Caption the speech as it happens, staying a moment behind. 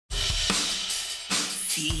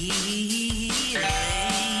Feelings.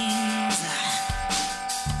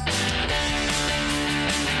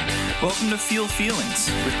 Welcome to Feel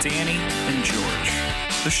Feelings with Danny and George,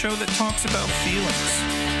 the show that talks about feelings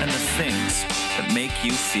and the things that make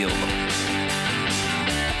you feel them.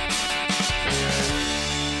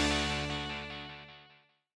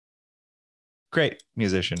 Great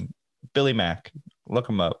musician, Billy Mack. Look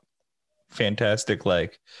him up. Fantastic.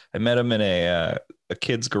 Like, I met him in a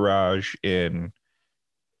kid's garage in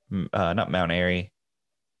not Mount Airy,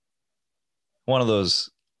 one of those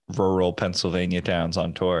rural Pennsylvania towns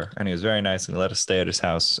on tour, and he was very nice and he let us stay at his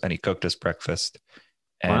house and he cooked us breakfast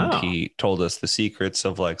and he told us the secrets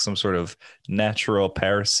of like some sort of natural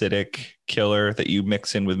parasitic killer that you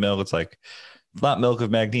mix in with milk. It's like, it's not milk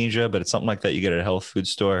of magnesia, but it's something like that you get at a health food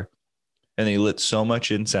store. And he lit so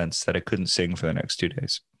much incense that I couldn't sing for the next 2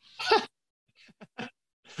 days.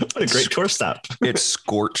 What a great tour stop. It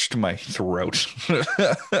scorched my throat.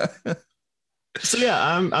 So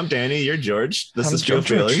yeah, I'm Danny. You're George. This is Feel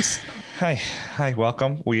Feel Feelings. Hi,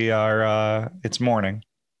 welcome. We are it's morning.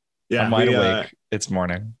 Yeah, I'm wide awake. It's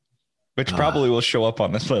morning, which probably will show up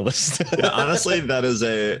on this playlist. Yeah, honestly, that is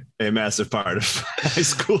a massive part of high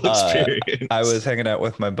school experience. I was hanging out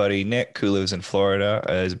with my buddy Nick, who lives in Florida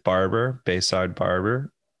as barber, Bayside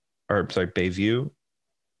Barber, or sorry, Bayview.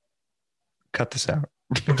 Cut this out.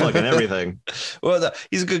 We're plugging everything. Well,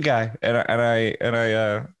 he's a good guy, and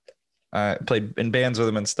I played in bands with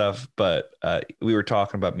him and stuff. But we were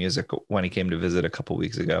talking about music when he came to visit a couple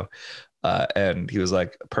weeks ago, and he was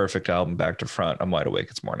like, "Perfect album, back to front. I'm wide awake.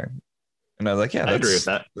 It's morning." And I was like, "Yeah, I agree with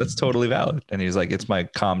that. That's totally valid." And he was like, "It's my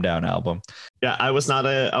calm down album." Yeah, I was not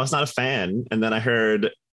a fan, and then I heard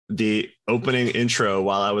the opening intro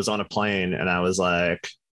while I was on a plane, and I was like,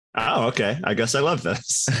 "Oh, okay. I guess I love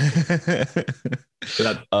this."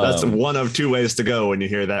 That's one of two ways to go when you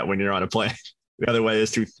hear that when you're on a plane. The other way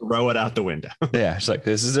is to throw it out the window. Yeah, it's like,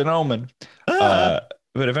 this is an omen. But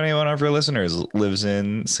if anyone of our listeners lives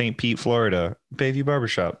in St. Pete, Florida, Bayview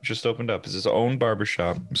Barbershop just opened up. It's his own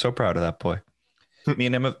barbershop. I'm so proud of that boy. Me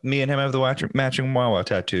and him have the matching Wawa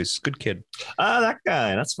tattoos. Good kid. That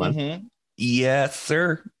guy. That's fun. Mm-hmm. Yes,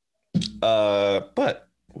 sir. But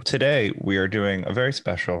today we are doing a very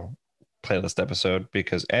special playlist episode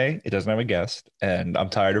because it doesn't have a guest, and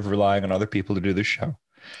I'm tired of relying on other people to do the show.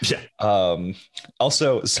 Yeah.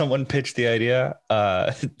 Also, someone pitched the idea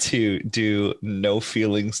to do No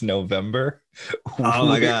Feelings November. Oh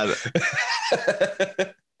my god.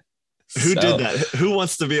 Who did that? Who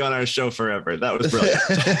wants to be on our show forever? That was brilliant.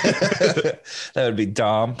 That would be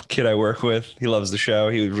Dom, kid I work with. He loves the show.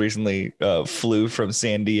 He recently flew from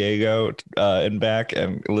San Diego and back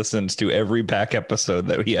and listened to every back episode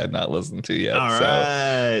that we had not listened to yet. All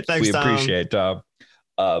right. Thanks, we Dom. appreciate Dom.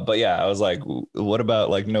 But yeah, I was like, what about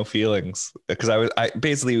like No Feelings? Because I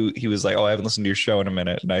basically, he was like, oh, I haven't listened to your show in a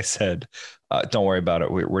minute. And I said, don't worry about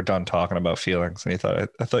it. We're done talking about feelings. And he thought,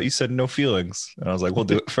 I thought you said no feelings. And I was like, we'll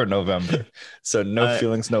do it for November. So No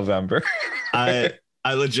Feelings November. I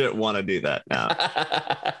legit want to do that now.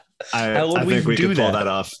 I think we could pull that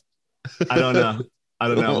off. I don't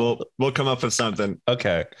know. We'll come up with something.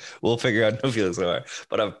 Okay. We'll figure out No Feelings November.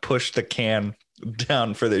 But I've pushed the can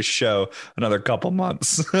down for this show another couple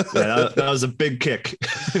months. Yeah, that was a big kick.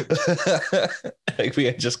 Like,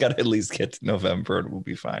 we just got to at least get to November and we'll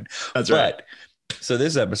be fine. That's right. So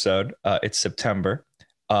this episode, it's September,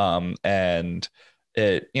 and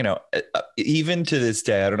it, even to this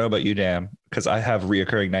day, I don't know about you, Dan, because I have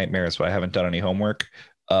reoccurring nightmares, but I haven't done any homework.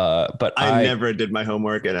 But I never did my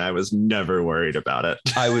homework and I was never worried about it.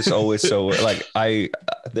 I was always so like,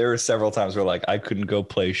 there were several times where like I couldn't go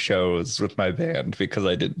play shows with my band because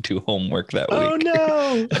I didn't do homework that week. Oh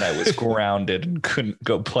no. And I was grounded and couldn't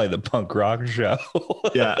go play the punk rock show.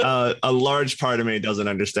 Yeah. A large part of me doesn't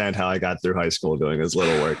understand how I got through high school doing as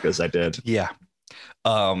little work as I did. Yeah.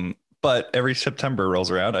 But every September rolls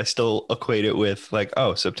around, I still equate it with like,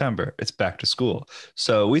 oh, September, it's back to school.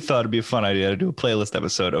 So we thought it'd be a fun idea to do a playlist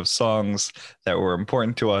episode of songs that were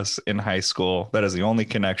important to us in high school. That is the only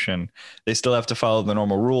connection. They still have to follow the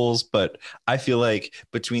normal rules, but I feel like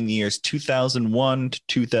between the years 2001 to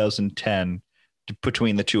 2010,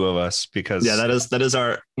 between the two of us, because that is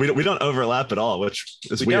our, we don't overlap at all, which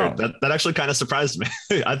is weird. That actually kind of surprised me.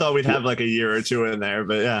 I thought we'd have like a year or two in there,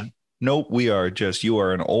 but yeah. Nope, you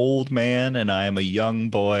are an old man and I am a young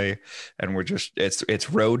boy, and we're just it's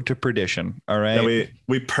road to perdition. All right. Yeah,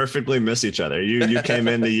 we perfectly miss each other. You came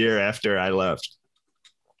in the year after I left.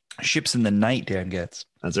 Ships in the night, Dan gets.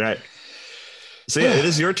 That's right. So yeah, it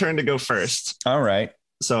is your turn to go first. All right.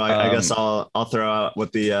 So I guess I'll throw out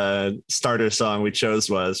what the starter song we chose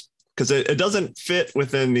was. because it doesn't fit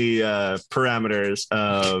within the parameters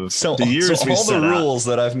of So, the years so we all the set out. rules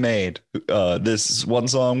that I've made, this one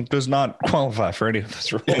song does not qualify for any of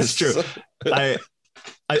those rules. It's true.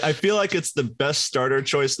 I feel like it's the best starter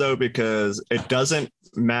choice though, because it doesn't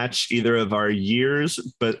match either of our years,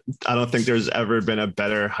 but I don't think there's ever been a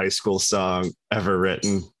better high school song ever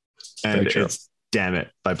written. And it's Damn It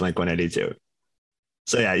by Blink-182.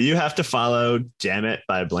 So yeah, you have to follow Damn It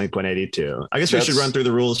by Blink-182. I guess we should run through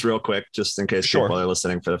the rules real quick, just in case people are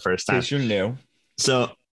listening for the first time. In case you're new.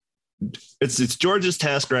 So it's George's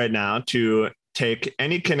task right now to take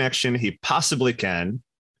any connection he possibly can.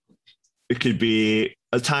 It could be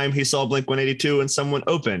a time he saw Blink-182 and someone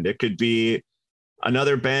opened. It could be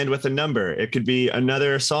another band with a number. It could be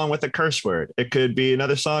another song with a curse word. It could be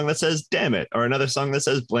another song that says damn it, or another song that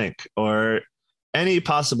says Blink, or any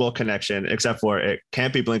possible connection, except for it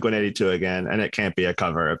can't be Blink-182 again, and it can't be a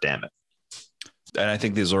cover of Damn It. And I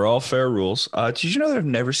think these are all fair rules. Did you know that I've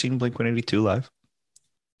never seen Blink-182 live?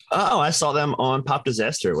 Oh, I saw them on Pop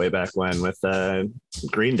Disaster way back when with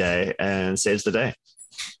Green Day and Saves the Day.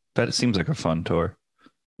 But it seems like a fun tour.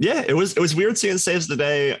 Yeah, it was weird seeing Saves the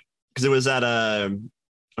Day because it was at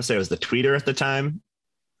let's say it was the Tweeter at the time.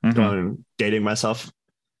 I'm dating myself,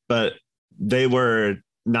 but they were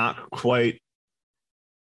not quite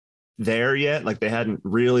there yet. Like they hadn't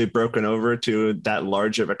really broken over to that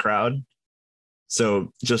large of a crowd.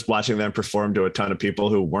 So just watching them perform to a ton of people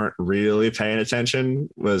who weren't really paying attention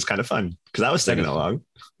was kind of fun because I was singing along.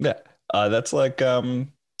 Yeah, that's like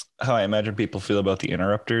how I imagine people feel about the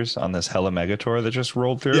Interrupters on this Hella Mega tour that just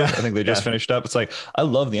rolled through. Yeah. I think they just finished up. It's like, I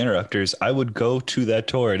love the Interrupters. I would go to that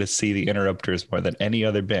tour to see the Interrupters more than any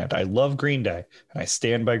other band. I love Green Day and I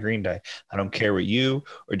stand by Green Day. I don't care what you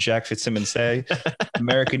or Jack Fitzsimmons say.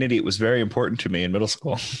 American Idiot was very important to me in middle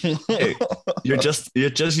school. Hey, you're just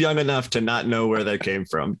young enough to not know where they came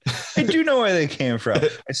from. I do know where they came from.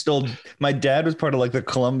 My dad was part of like the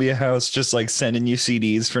Columbia House, just like sending you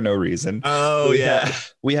CDs for no reason. Oh,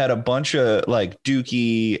 We had a bunch of like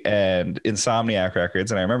Dookie and Insomniac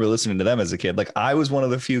records, and I remember listening to them as a kid. Like I was one of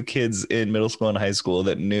the few kids in middle school and high school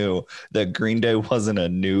that knew that Green Day wasn't a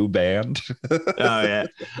new band. Oh yeah,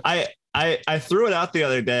 I threw it out the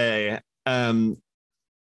other day.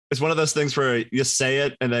 It's one of those things where you say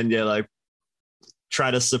it and then you like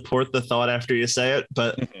try to support the thought after you say it,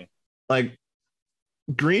 but like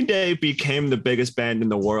Green Day became the biggest band in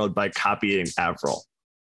the world by copying Avril.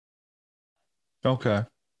 Okay.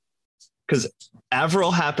 Because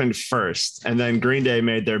Avril happened first, and then Green Day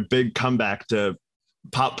made their big comeback to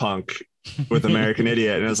pop punk with American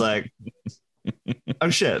Idiot, and it was like, oh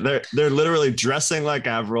shit, they're literally dressing like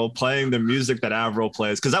Avril, playing the music that Avril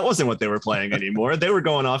plays, because that wasn't what they were playing anymore. They were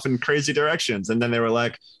going off in crazy directions, and then they were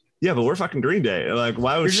like, yeah, but we're fucking Green Day. Like,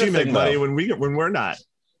 why would she make money when we're not?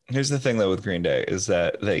 Here's the thing though with Green Day is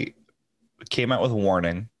that they came out with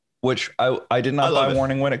Warning, which I did not buy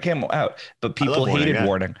Warning when it came out, but people hated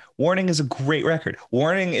Warning. Warning is a great record.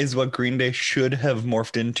 Warning is what Green Day should have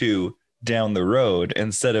morphed into down the road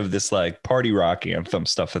instead of this like party rock anthem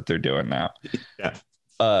stuff that they're doing now. Yeah.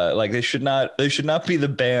 Like they should not be the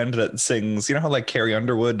band that sings, you know how like Carrie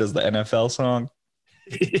Underwood does the NFL song?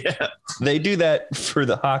 Yeah. They do that for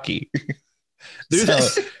the hockey. So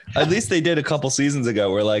at least they did a couple seasons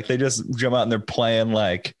ago where like they just jump out and they're playing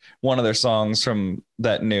like one of their songs from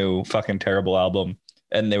that new fucking terrible album,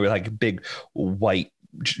 and they were like big white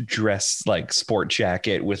dress like sport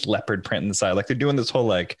jacket with leopard print inside. Like they're doing this whole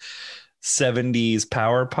like 70s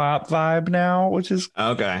power pop vibe now, which is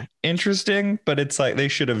okay, interesting, but it's like they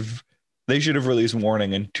should have released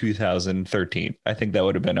Warning in 2013. I think that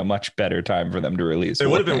would have been a much better time for them to release. It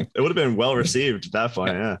would have been well received at that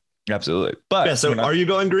point. Yeah. Absolutely. But yeah, so are you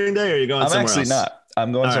going Green Day or are you going somewhere else? I'm actually not.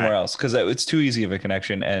 I'm going somewhere else because it's too easy of a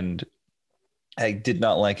connection. And I did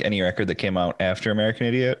not like any record that came out after American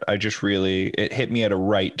Idiot. It hit me at a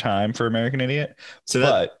right time for American Idiot.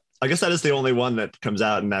 So I guess that is the only one that comes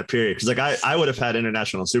out in that period. Cause like I would have had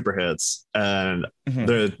International Super Hits, and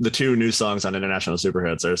the two new songs on International Super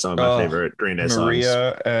Hits are some of my favorite Green Day songs.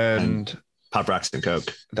 Maria and Pop Rocks and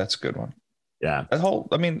Coke. That's a good one. Yeah.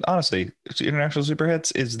 Honestly, International Super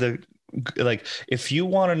Hits is like, if you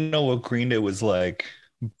want to know what Green Day was like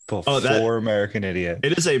before American Idiot,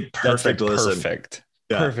 it is a perfect listen.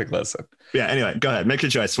 Perfect listen. Yeah. Anyway, go ahead. Make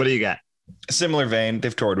your choice. What do you got? Similar vein.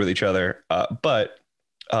 They've toured with each other. But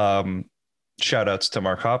shout outs to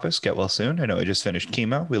Mark Hoppus. Get well soon. I know he just finished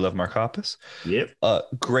chemo. We love Mark Hoppus. Yep.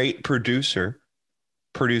 Great producer.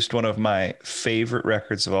 Produced one of my favorite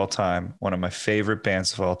records of all time. One of my favorite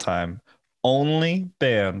bands of all time. Only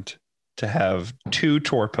band to have 2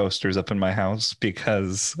 tour posters up in my house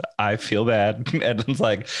because I feel bad and it's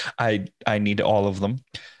like I need all of them.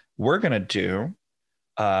 We're gonna do.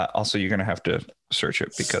 Also, you're gonna have to search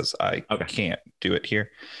it because I can't do it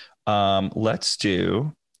here. Let's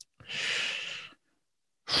do.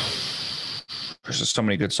 There's just so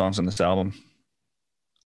many good songs on this album.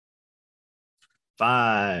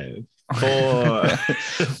 5, 4,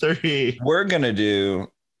 3. We're gonna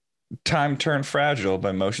do Time Turned Fragile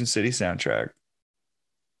by Motion City Soundtrack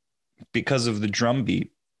because of the drum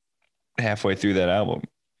beat halfway through that album.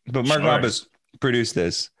 But Mark Hoppus produced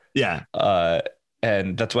this. Yeah.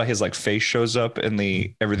 And that's why his like face shows up in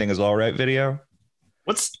the Everything Is All Right video.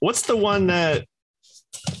 What's the one that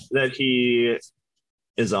he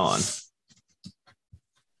is on?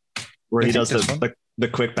 Where he does the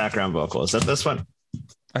quick background vocal. Is that this one?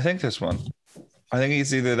 I think this one. I think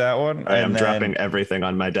it's either that one. I am dropping everything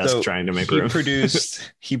on my desk trying to make room.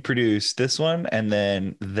 He produced this one, and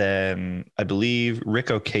then I believe Rick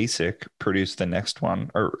Ocasek produced the next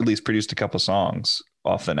one, or at least produced a couple songs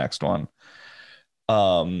off the next one.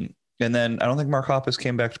 And then I don't think Mark Hoppus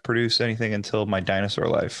came back to produce anything until My Dinosaur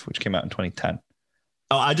Life, which came out in 2010.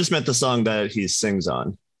 Oh, I just meant the song that he sings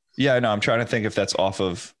on. Yeah, no, I'm trying to think if that's off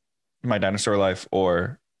of My Dinosaur Life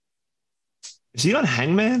or. Is he on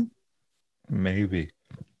Hangman? Maybe.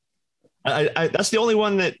 I that's the only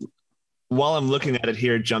one that, while I'm looking at it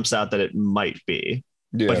here, jumps out that it might be.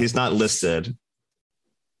 Yeah. But he's not listed.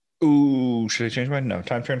 Ooh, should I change mine? No,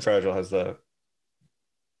 Time Turned Fragile has the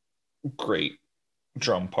great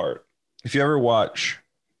drum part. If you ever watch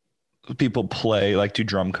people play, like do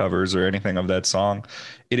drum covers or anything of that song,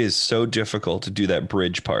 it is so difficult to do that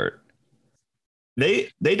bridge part. They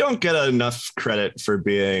don't get enough credit for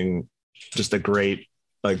being just a great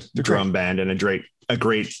drum band and a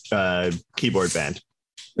great keyboard band.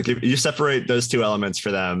 Like if you separate those two elements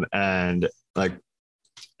for them, and like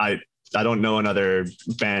I don't know another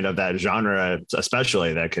band of that genre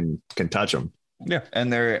especially that can touch them. Yeah,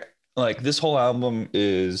 and they're like, this whole album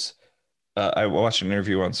is I watched an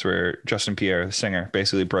interview once where Justin Pierre, the singer,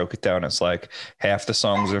 basically broke it down. It's like half the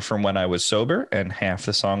songs are from when I was sober and half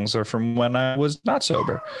the songs are from when I was not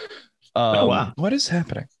sober. Oh, wow. What is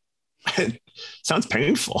happening? Sounds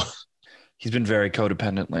painful. He's been very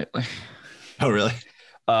codependent lately. Oh, really?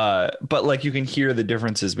 But like you can hear the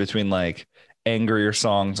differences between like angrier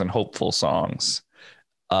songs and hopeful songs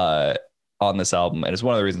on this album. And it's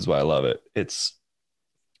one of the reasons why I love it. It's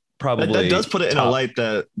probably that does put it in a light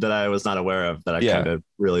that I was not aware of, that I kind of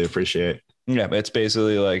really appreciate. Yeah, it's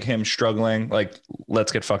basically like him struggling, like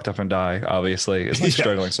Let's Get Fucked Up and Die, obviously. It's like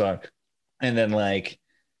struggling song. And then like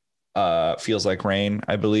Feels Like Rain,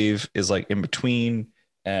 I believe, is like in between,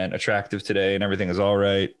 and Attractive Today and Everything Is All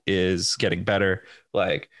Right is getting better.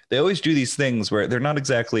 Like they always do these things where they're not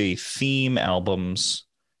exactly theme albums,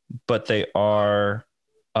 but they are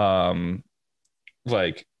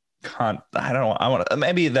like I don't know. I want to,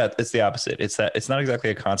 maybe that it's the opposite. It's that it's not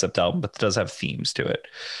exactly a concept album, but it does have themes to it.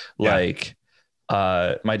 Yeah. Like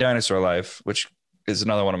My Dinosaur Life, which is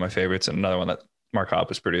another one of my favorites and another one that Mark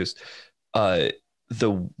Hoppus produced.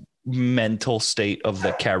 The mental state of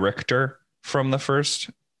the character from the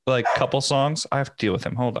first like couple songs. I have to deal with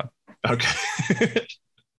him. Hold on. Okay.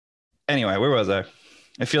 Anyway, where was I?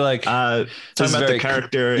 I feel like talking about the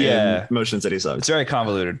character in Motion City songs. It's very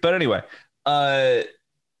convoluted. But anyway,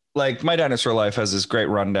 like My Dinosaur Life has this great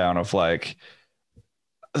rundown of like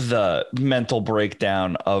the mental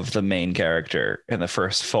breakdown of the main character in the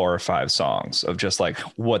first 4 or 5 songs of just like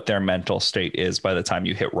what their mental state is by the time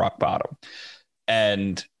you hit rock bottom.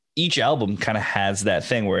 And each album kind of has that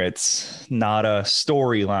thing where it's not a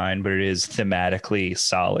storyline, but it is thematically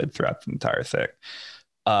solid throughout the entire thing.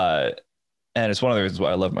 And it's one of the reasons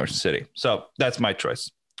why I love Motion City. So that's my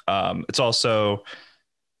choice. It's also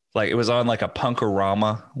like it was on like a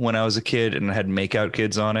Punk-O-Rama when I was a kid, and it had Makeout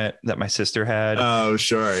Kids on it that my sister had. Oh,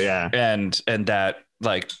 sure. Yeah. And that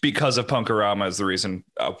like because of Punk-O-Rama is the reason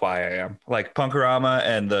why I am like Punk-O-Rama,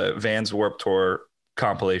 and the Vans Warped Tour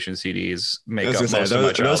compilation CDs make up most of my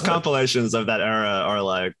childhood. Those compilations of that era are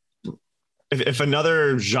like, if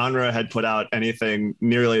another genre had put out anything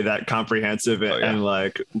nearly that comprehensive and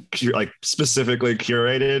like specifically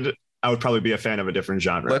curated, I would probably be a fan of a different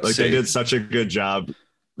genre. They did such a good job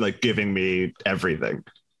like giving me everything.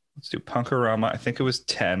 Let's do Punk-O-Rama. I think it was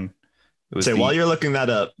 10. It was while you're looking that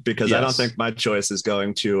up, because I don't think my choice is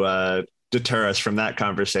going to deter us from that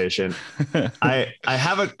conversation. I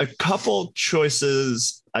have a couple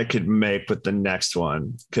choices I could make with the next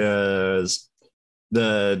one, because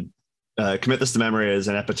the Commit This to Memory is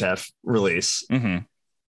an Epitaph release.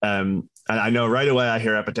 Mm-hmm. And I know right away I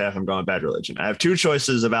hear Epitaph, I'm going Bad Religion. I have two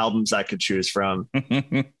choices of albums I could choose from.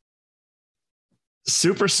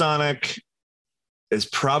 Supersonic is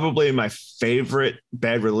probably my favorite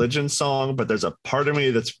Bad Religion song, but there's a part of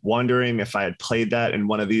me that's wondering if I had played that in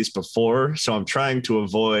one of these before. So I'm trying to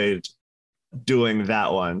avoid doing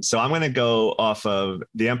that one. So I'm going to go off of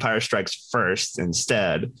The Empire Strikes First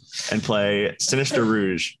instead and play Sinister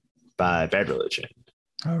Rouge by Bad Religion.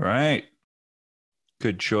 All right.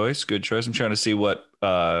 Good choice. Good choice. I'm trying to see what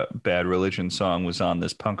Bad Religion song was on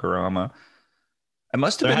this Punkorama. I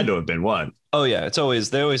must have There had to have been one. Oh yeah,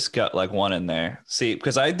 they always got like one in there. See,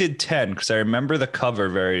 because I did 10 because I remember the cover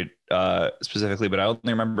very specifically, but I only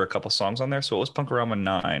remember a couple songs on there. So it was Punkorama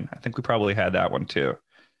 9. I think we probably had that one too.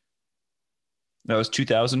 That was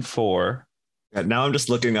 2004. Now I'm just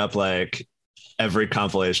looking up like every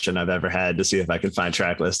compilation I've ever had to see if I can find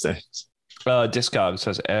track listings. Discogs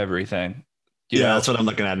has everything. You know, that's what I'm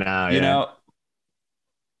looking at now. You know,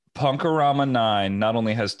 Punkorama 9 not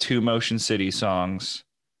only has 2 Motion City songs,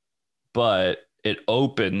 but it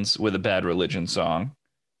opens with a Bad Religion song.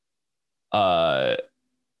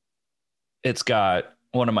 It's got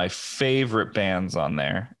one of my favorite bands on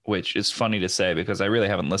there, which is funny to say because I really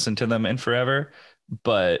haven't listened to them in forever,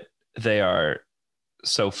 but they are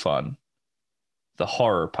so fun. The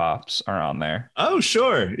Horror Pops are on there. Oh,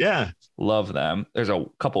 sure. Yeah. Love them. There's a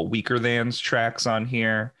couple Weaker Thans tracks on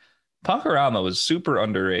here. Punkorama was super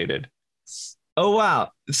underrated. Oh,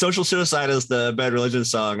 wow. Social Suicide is the Bad Religion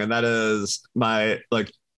song. And that is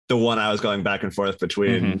the one I was going back and forth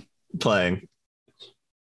between playing.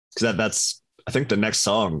 Because that's, I think, the next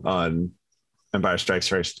song on Empire Strikes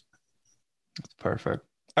First. That's perfect.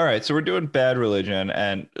 All right. So we're doing Bad Religion.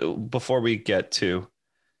 And before we get too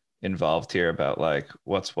involved here about like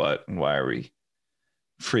what's what and why are we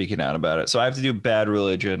freaking out about it. So I have to do Bad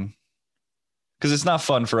Religion. Because it's not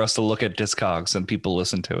fun for us to look at Discogs and people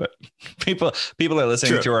listen to it. People are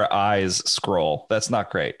listening to our eyes scroll. That's not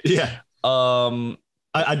great. Yeah.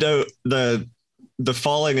 I do the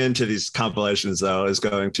falling into these compilations though is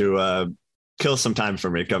going to kill some time for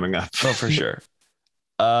me coming up. Oh, for sure.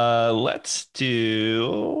 Let's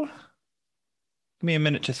do. Give me a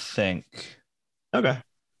minute to think. Okay.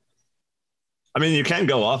 I mean, you can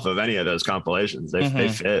go off of any of those compilations. They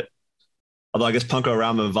fit. Although I guess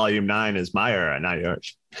Punkorama Volume 9 is my era, not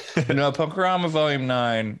yours. No, Punkorama Volume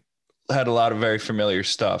 9 had a lot of very familiar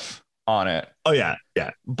stuff on it. Oh, yeah.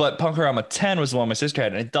 Yeah. But Punkorama 10 was the one my sister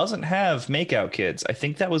had, and it doesn't have Makeout Kids. I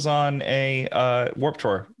think that was on a Warped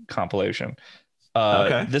Tour compilation.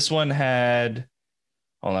 Okay. This one had...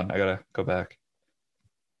 Hold on, I gotta go back.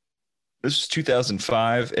 This was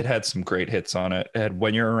 2005. It had some great hits on it. It had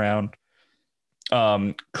When You're Around.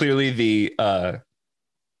 Clearly the...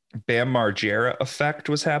 Bam Margera effect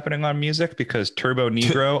was happening on music because Turbo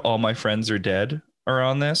Negro, All My Friends Are Dead are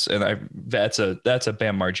on this, and that's a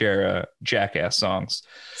Bam Margera Jackass songs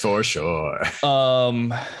for sure.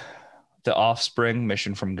 The Offspring,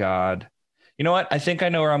 Mission from God. You know what? I think I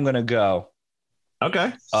know where I'm gonna go.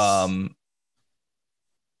 Okay.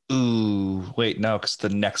 Ooh, wait, no, because the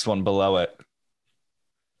next one below it.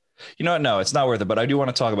 You know what? No, it's not worth it. But I do want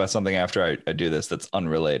to talk about something after I do this that's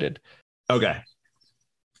unrelated. Okay.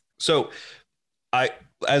 So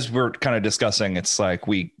as we're kind of discussing, it's like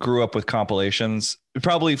we grew up with compilations,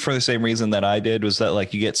 probably for the same reason that I did, was that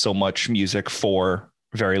like you get so much music for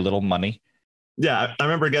very little money. Yeah, I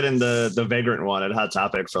remember getting the Vagrant one at Hot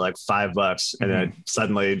Topic for like $5, and I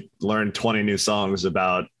suddenly learned 20 new songs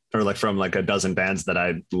from like a dozen bands that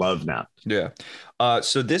I love now. Yeah.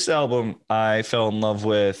 So this album I fell in love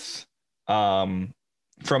with from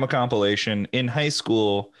a compilation in high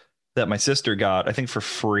school that my sister got, I think for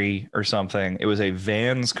free or something. It was a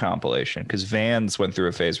Vans compilation because Vans went through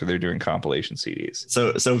a phase where they're doing compilation CDs.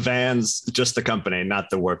 So Vans, just the company, not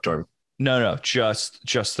the Warped Tour. No, just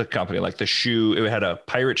the company. Like the shoe, it had a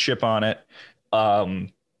pirate ship on it. And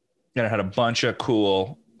it had a bunch of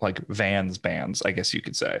cool like Vans bands, I guess you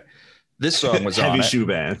could say. This song was heavy on shoe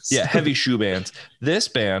bands. Yeah, heavy shoe bands. This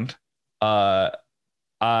band, I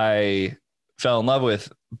fell in love with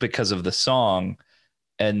because of the song.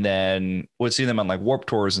 And then would see them on like Warped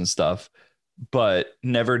Tours and stuff, but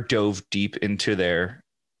never dove deep into their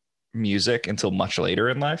music until much later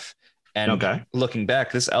in life. And looking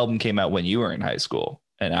back, this album came out when you were in high school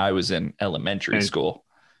and I was in elementary school.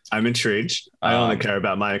 I'm intrigued. I only care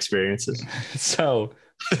about my experiences. So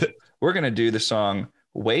we're going to do the song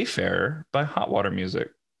Wayfarer by Hot Water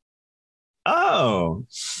Music. Oh,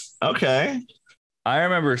 okay. I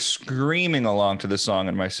remember screaming along to the song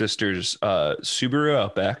in my sister's Subaru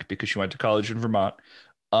Outback because she went to college in Vermont.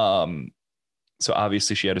 So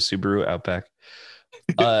obviously she had a Subaru Outback.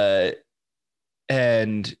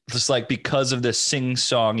 And just like because of the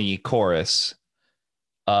sing-songy chorus,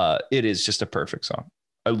 it is just a perfect song.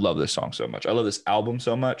 I love this song so much. I love this album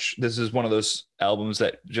so much. This is one of those albums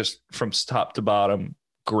that just from top to bottom,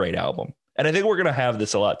 great album. And I think we're going to have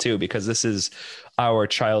this a lot too, because this is our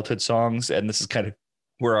childhood songs. And this is kind of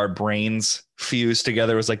where our brains fused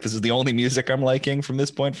together. It was like, this is the only music I'm liking from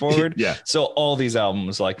this point forward. Yeah. So all these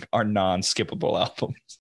albums like are non-skippable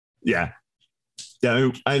albums. Yeah.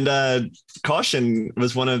 Yeah. And Caution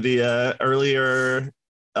was one of the earlier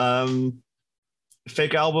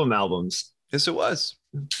fake albums. Yes, it was.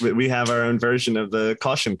 We have our own version of the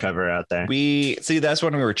Caution cover out there. We see that's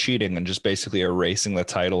when we were cheating and just basically erasing the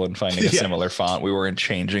title and finding a similar font. We weren't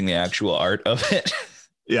changing the actual art of it.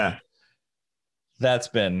 Yeah. Those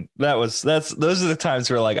are the times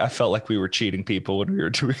where like I felt like we were cheating people when we were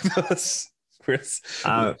doing those.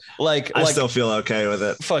 I still feel okay with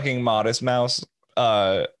it. Fucking Modest Mouse.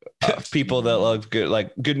 People that love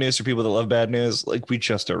good news for people that love bad news. Like we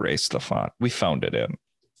just erased the font. We phoned it in.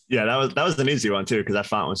 Yeah, that was an easy one too, because that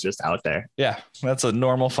font was just out there. Yeah, that's a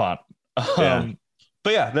normal font. But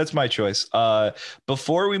yeah, that's my choice.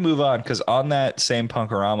 Before we move on, because on that same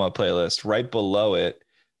Punkorama playlist, right below it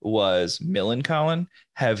was Millencolin.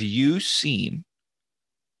 Have you seen?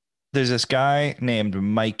 There's this guy named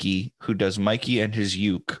Mikey who does Mikey and His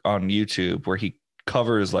Uke on YouTube, where he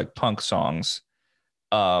covers like punk songs.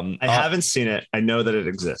 I haven't seen it. I know that it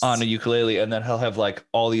exists on a ukulele, and then he'll have like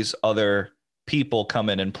all these other people come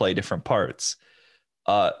in and play different parts.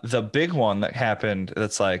 The big one that happened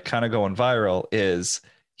that's like kind of going viral is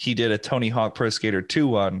he did a Tony Hawk Pro Skater 2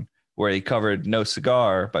 one where he covered No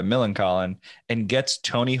Cigar by Millencolin and gets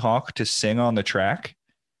Tony Hawk to sing on the track.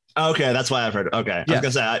 Okay, that's why I've heard it. Okay. Yeah. I was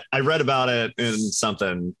gonna say I read about it in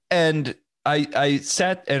something. And I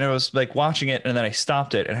sat and I was like watching it, and then I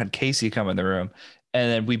stopped it and had Casey come in the room. And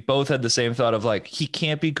then we both had the same thought of like, he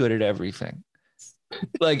can't be good at everything.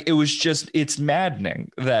 Like it was just, it's maddening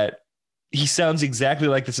that he sounds exactly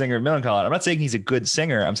like the singer of Millencolin. I'm not saying he's a good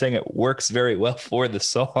singer. I'm saying it works very well for the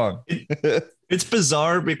song. It's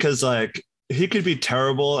bizarre because like he could be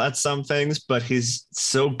terrible at some things, but he's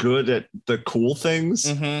so good at the cool things.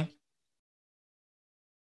 Mm-hmm.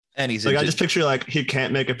 And he's like, I just picture like he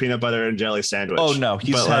can't make a peanut butter and jelly sandwich. Oh no,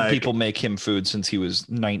 he's had like, people make him food since he was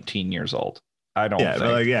 19 years old. I don't think.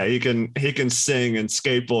 But like, yeah, he can sing and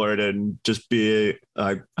skateboard and just be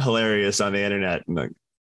like hilarious on the internet and like,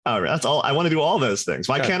 oh, that's all. I want to do all those things.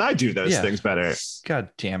 Why can't I do those things better? God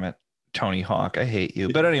damn it, Tony Hawk, I hate you.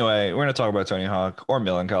 But anyway, we're gonna talk about Tony Hawk or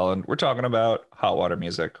Millencolin. We're talking about Hot Water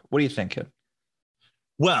Music. What are you thinking?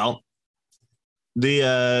 Well,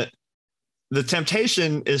 the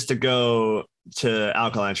temptation is to go to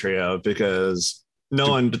Alkaline Trio because no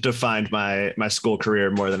one defined my school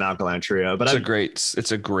career more than Alkaline Trio, but it's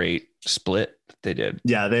a great split they did.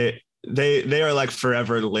 Yeah, they are like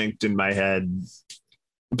forever linked in my head,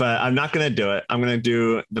 but I'm not going to do it. I'm going to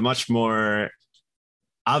do the much more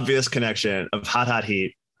obvious connection of Hot Hot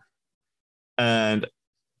Heat. And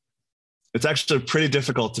it's actually pretty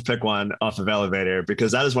difficult to pick one off of Elevator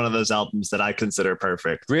because that is one of those albums that I consider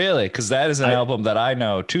perfect. Really? Because that is an album that I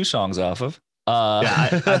know 2 songs off of. I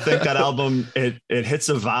think that album, it hits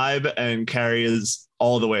a vibe and carries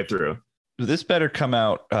all the way through. This better come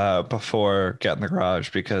out before Get in the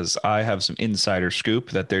Garage, because I have some insider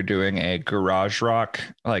scoop that they're doing a garage rock,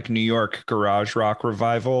 like New York garage rock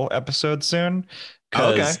revival episode soon.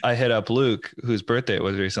 Because I hit up Luke, whose birthday it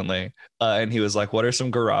was recently, and he was like, what are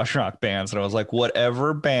some garage rock bands? And I was like,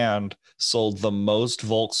 whatever band sold the most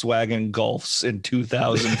Volkswagen Golfs in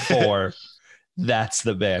 2004, that's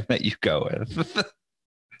the band that you go with.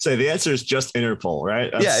 So the answer is just Interpol, right?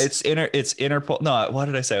 It's Interpol. No, what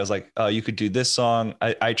did I say? I was like, you could do this song.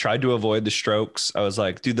 I tried to avoid the Strokes. I was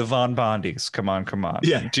like, do the Von Bondies. Come on.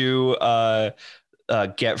 Yeah. Do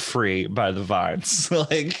Get Free by the Vines.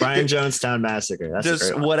 Like Brian Jonestown Massacre. That's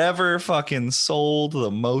just whatever fucking sold the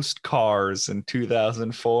most cars in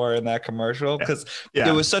 2004 in that commercial. Because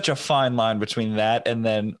there was such a fine line between that and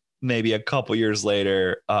then maybe a couple years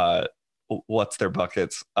later, what's their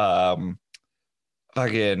buckets?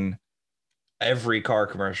 Fucking every car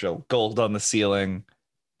commercial, Gold on the Ceiling,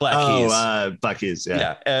 Black Keys. Black Keys,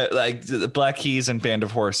 yeah. Like the Black Keys and Band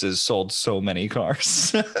of Horses sold so many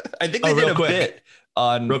cars. I think they did a bit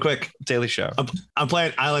on real quick Daily Show. I'm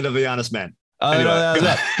playing Island of the Honest Man. There you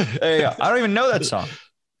go. I don't even know that song.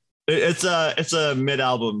 It's a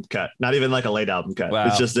mid-album cut, not even like a late album cut. Wow.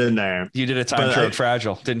 It's just in there. You did a time code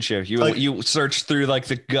Fragile, didn't you? You searched through like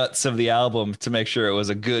the guts of the album to make sure it was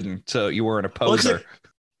a good one, so you weren't a poser.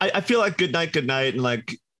 I feel like Good Night, and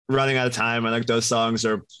like Running Out of Time, and like those songs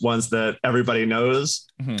are ones that everybody knows.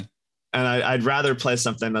 Mm-hmm. And I'd rather play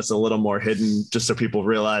something that's a little more hidden, just so people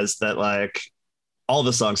realize that like all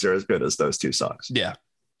the songs are as good as those two songs. Yeah,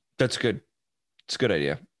 that's good. It's a good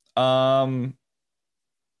idea. I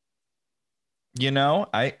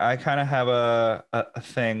kind of have a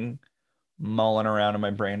thing mulling around in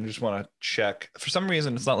my brain. I just want to check. For some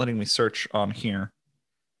reason, it's not letting me search on here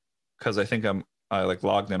because I think I like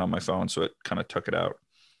logged in on my phone, so it kind of took it out.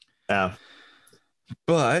 Yeah.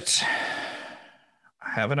 But I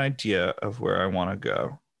have an idea of where I want to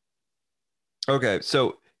go. Okay,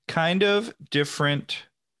 so kind of different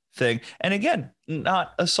thing. And again,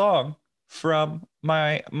 not a song from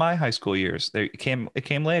my high school years. It came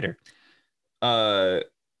later. I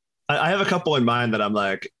have a couple in mind that I'm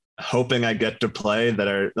like hoping I get to play that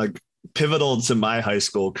are like pivotal to my high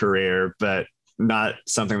school career, but not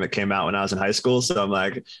something that came out when I was in high school. So I'm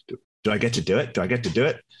like, do I get to do it? Do I get to do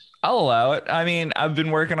it? I'll allow it. I mean, I've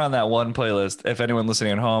been working on that one playlist. If anyone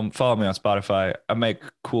listening at home, follow me on Spotify. I make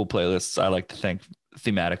cool playlists. I like to think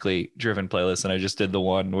thematically driven playlists. And I just did the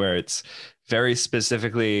one where it's very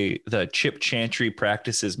specifically the Chip Chantry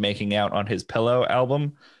practices making out on his pillow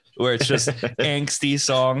album, where it's just angsty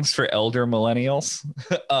songs for elder millennials.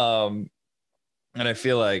 And I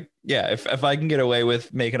feel like, yeah, if I can get away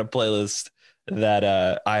with making a playlist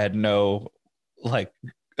that I had no like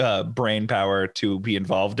brain power to be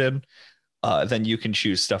involved in, then you can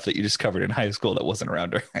choose stuff that you discovered in high school that wasn't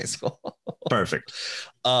around during high school. Perfect.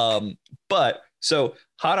 But so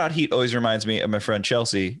Hot Heat always reminds me of my friend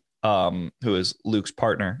Chelsea, who is Luke's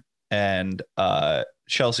partner. And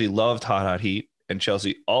Chelsea loved Hot Heat, and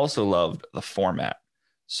Chelsea also loved The Format.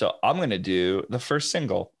 So I'm going to do the first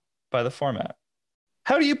single by The Format.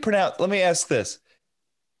 How do you pronounce, let me ask this.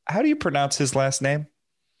 How do you pronounce his last name?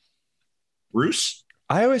 Roos?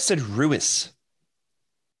 I always said Ruiz.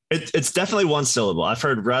 It's definitely one syllable. I've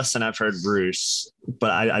heard Russ and I've heard Bruce, but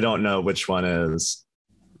I don't know which one is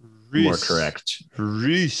more correct.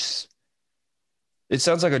 Reese. It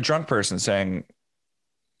sounds like a drunk person saying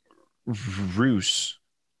Roos.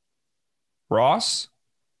 Ross?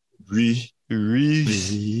 Reese.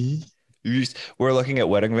 We're looking at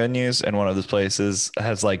wedding venues, and one of those places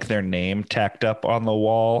has like their name tacked up on the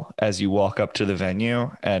wall as you walk up to the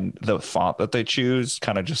venue, and the font that they choose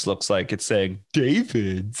kind of just looks like it's saying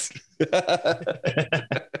David's.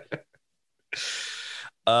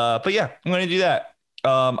 But yeah, I'm going to do that.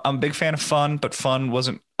 I'm a big fan of Fun, but Fun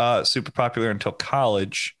wasn't super popular until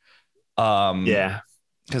college. Yeah.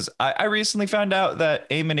 Because I recently found out that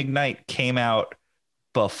Aim and Ignite came out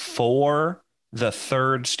before the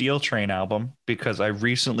third Steel Train album, because I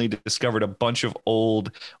recently discovered a bunch of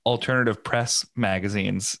old alternative press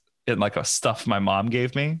magazines in like a stuff my mom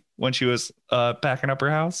gave me when she was packing up her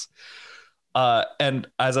house. And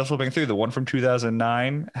as I was flipping through, the one from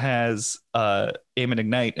 2009 has Aim and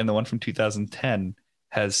Ignite, and the one from 2010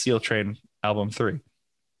 has Steel Train album 3.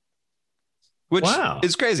 Which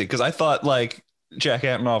is crazy, because I thought like Jack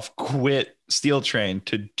Antonoff quit Steel Train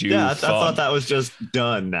to do I Fun. thought that was just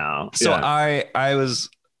done now. So yeah. I was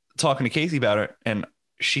talking to Casey about it, and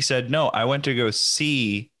she said, no, I went to go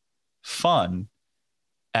see Fun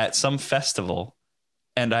at some festival,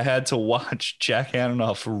 and I had to watch Jack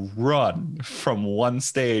Antonoff run from one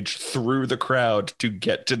stage through the crowd to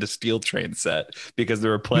get to the Steel Train set because they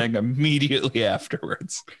were playing immediately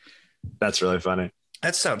afterwards. That's really funny.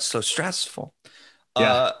 That sounds so stressful.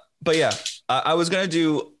 Yeah. But yeah, I was going to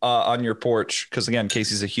do On Your Porch, because again,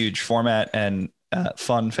 Casey's a huge Format and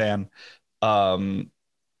Fun fan. And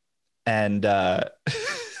I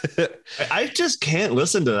just can't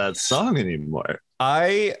listen to that song anymore.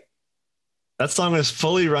 That song has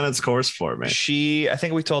fully run its course for me. I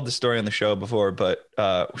think we told the story on the show before, but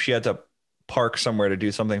she had to park somewhere to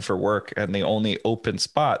do something for work, and the only open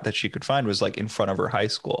spot that she could find was like in front of her high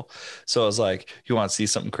school. So I was like, you want to see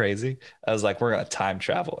something crazy? I was like, we're gonna time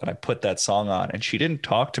travel, and I put that song on, and she didn't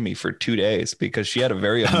talk to me for 2 days because she had a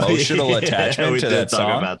very emotional attachment to that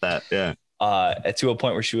song. About that, yeah. To a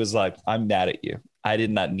point where she was like, I'm mad at you. I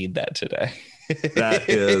did not need that today. That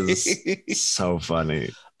is so funny.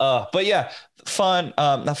 But yeah, Fun,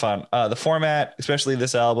 not Fun. The Format, especially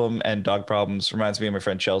this album and Dog Problems, reminds me of my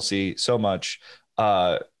friend Chelsea so much.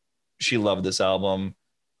 She loved this album.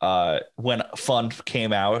 When Fun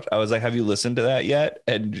came out, I was like, have you listened to that yet?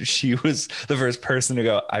 And she was the first person to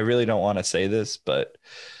go, I really don't want to say this, but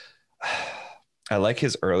I like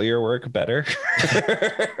his earlier work better.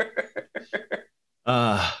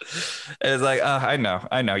 And it's like, I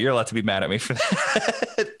know. You're allowed to be mad at me for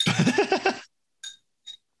that.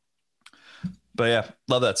 But yeah,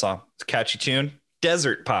 love that song. It's a catchy tune.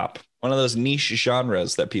 Desert pop, one of those niche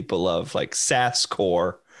genres that people love, like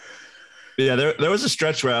sasscore. Yeah, there was a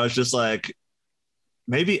stretch where I was just like,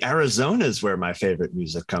 maybe Arizona is where my favorite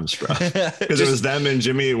music comes from, because it was them and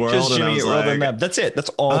Jimmy Eat World, Just and I Jimmy was Eat World like, and them. That's it. That's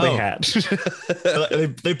all they Oh. had.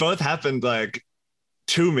 they both happened like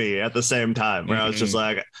to me at the same time, where I was just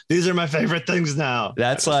like, these are my favorite things now.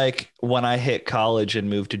 That's like when I hit college and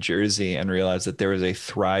moved to Jersey and realized that there was a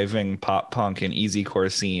thriving pop punk and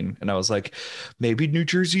easycore scene. And I was like, maybe New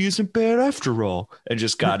Jersey isn't bad after all. And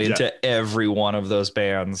just got into every one of those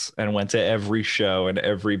bands and went to every show and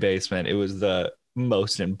every basement. It was the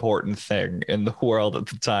most important thing in the world at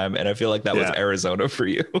the time. And I feel like that was Arizona for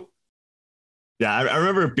you. Yeah, I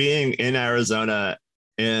remember being in Arizona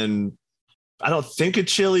in, I don't think a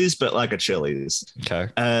Chili's, but like a Chili's.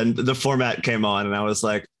 Okay. And the Format came on, and I was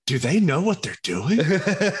like, do they know what they're doing?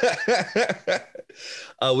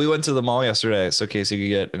 We went to the mall yesterday so Casey could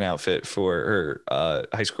get an outfit for her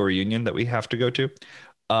high school reunion that we have to go to.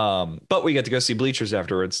 But we get to go see Bleachers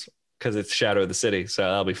afterwards because it's Shadow of the City. So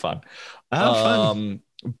that'll be fun. Fun.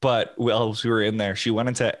 But while we were in there, she went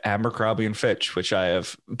into Abercrombie and Fitch, which I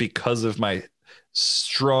have, because of my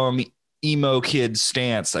strong emo kid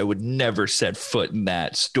stance, I would never set foot in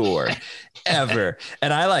that store ever.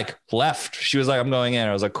 And I like left. She was like, I'm going in.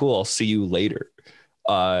 I was like, cool, I'll see you later.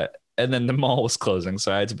 And then the mall was closing,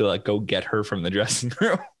 so I had to be like, go get her from the dressing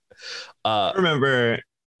room. I remember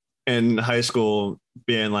in high school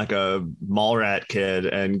being like a mall rat kid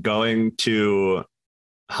and going to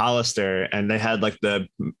Hollister, and they had like the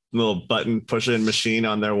little button push-in machine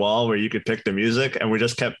on their wall where you could pick the music, and we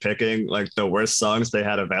just kept picking like the worst songs they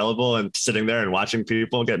had available and sitting there and watching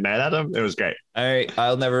people get mad at them. It was great.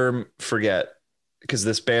 I'll never forget, because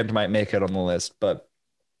this band might make it on the list, but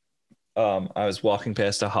I was walking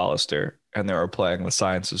past a Hollister and they were playing The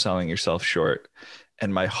Science of Selling Yourself Short,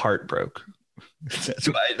 and my heart broke. That's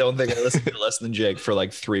why I don't think I listened to Less Than Jake for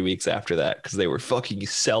like 3 weeks after that, because they were fucking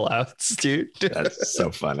sellouts, dude. That's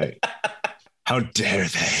so funny. How dare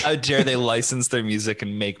they? How dare they license their music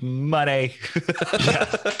and make money?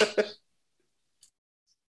 Yeah.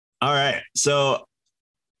 All right. So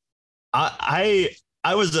I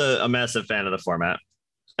was a massive fan of the Format.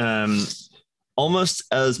 Almost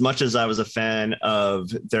as much as I was a fan of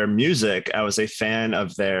their music, I was a fan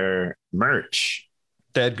of their merch.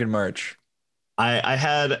 They had good merch. I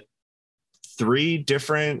had 3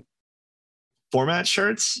 different Format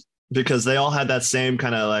shirts because they all had that same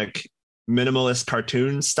kind of like minimalist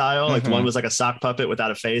cartoon style. Like one was like a sock puppet without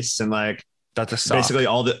a face, and like that's a sock. Basically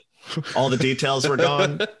all the details were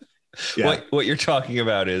gone. Yeah. What you're talking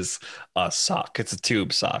about is a sock. It's a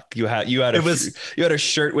tube sock. You had a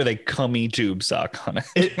shirt with a cummy tube sock on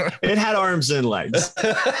it. It had arms and legs.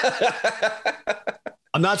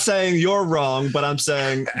 I'm not saying you're wrong, but I'm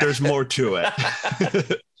saying there's more to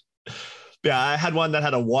it. Yeah, I had one that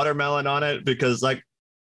had a watermelon on it because, like,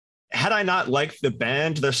 had I not liked the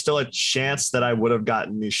band, there's still a chance that I would have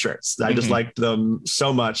gotten these shirts. I just liked them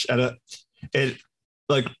so much. And it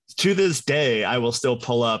like, to this day, I will still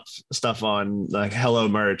pull up stuff on like Hello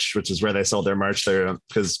Merch, which is where they sold their merch there,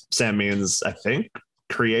 because Sam Means, I think,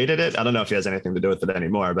 created it. I don't know if he has anything to do with it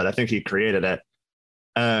anymore, but I think he created it.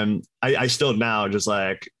 I still now just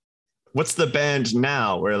like, what's the band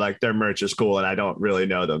now where like their merch is cool and I don't really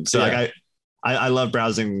know them. So like I love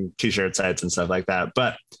browsing t-shirt sites and stuff like that.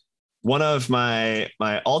 But one of my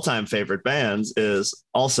all-time favorite bands is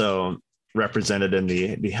also represented in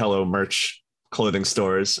the Hello Merch clothing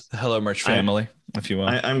stores. The Hello Merch family, if you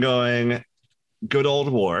want. I'm going Good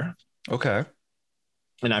Old War. Okay.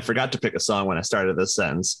 And I forgot to pick a song when I started this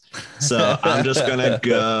sentence. So I'm just going to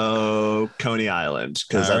go Coney Island,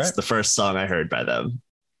 because that's the first song I heard by them.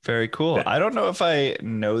 Very cool. Yeah. I don't know if I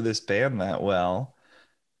know this band that well.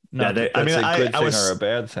 Not yeah, that's a good thing or a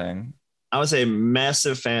bad thing. I was a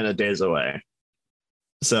massive fan of Days Away.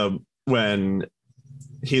 So when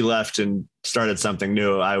he left and started something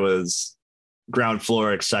new, I was ground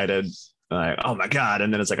floor excited. Like, oh my God.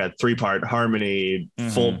 And then it's like a 3-part harmony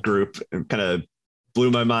folk group, and kind of blew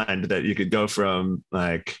my mind that you could go from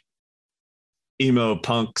like emo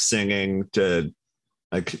punk singing to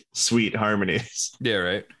like sweet harmonies. Yeah,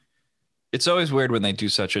 right. It's always weird when they do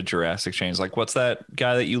such a drastic change. Like, what's that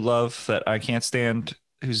guy that you love that I can't stand,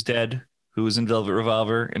 who's dead, who was in Velvet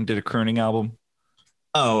Revolver and did a crooning album?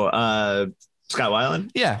 Oh, Scott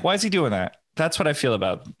Weiland? Yeah. Why is he doing that? That's what I feel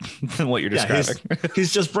about what you're describing.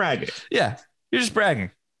 He's just bragging. Yeah. You're just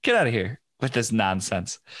bragging. Get out of here with this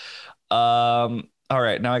nonsense. All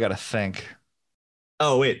right, now I gotta think.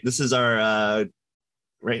 Oh wait, this is our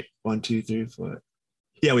right 1, 2, 3, 4.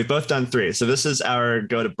 Yeah, we've both done 3. So this is our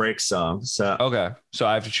go to break song. So okay, so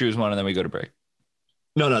I have to choose one and then we go to break.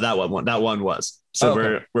 No, that one was. So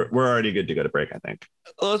Okay. we're already good to go to break, I think.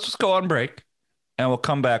 Let's just go on break and we'll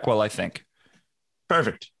come back while I think.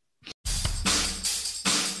 Perfect.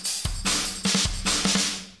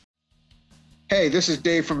 Hey, this is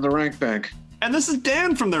Dave from the Rank Bank. And this is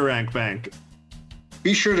Dan from the Rank Bank.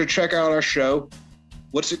 Be sure to check out our show.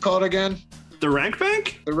 What's it called again? The Rank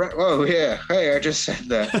Bank? Oh, yeah. Hey, I just said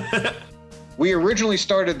that. We originally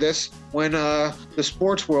started this when the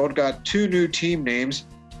sports world got 2 new team names,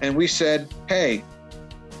 and we said, hey,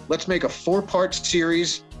 let's make a 4-part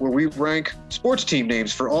series where we rank sports team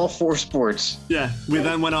names for all 4 sports. Yeah, we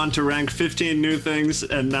then went on to rank 15 new things,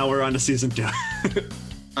 and now we're on to season 2.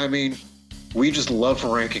 I mean, we just love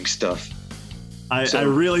ranking stuff. I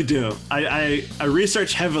really do. I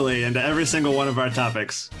research heavily into every single one of our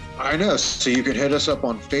topics. I know. So you can hit us up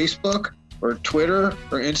on Facebook or Twitter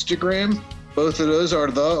or Instagram. Both of those are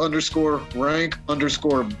 _rank_bank.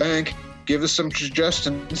 Give us some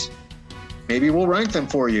suggestions. Maybe we'll rank them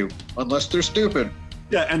for you, unless they're stupid.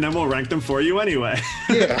 Yeah, and then we'll rank them for you anyway.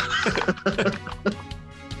 Yeah.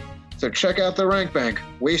 So check out the Rank Bank,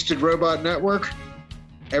 Wasted Robot Network,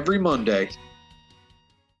 every Monday.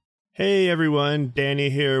 Hey everyone, Danny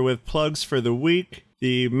here with plugs for the week.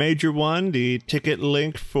 The major one, the ticket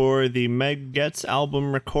link for the Meg Getz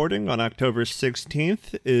album recording on October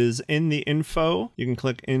 16th is in the info. You can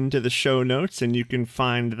click into the show notes and you can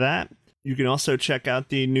find that. You can also check out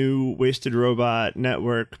the new Wasted Robot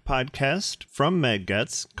Network podcast from Meg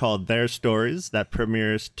Getz called Their Stories that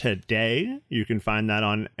premieres today. You can find that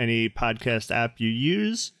on any podcast app you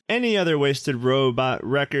use. Any other Wasted Robot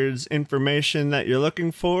Records information that you're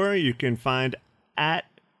looking for, you can find at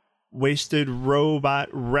Wasted Robot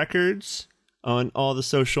Records on all the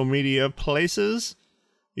social media places.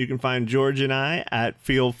 You can find George and I at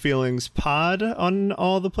Feel Feelings Pod on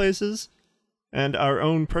all the places. And our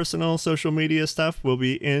own personal social media stuff will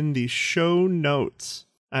be in the show notes.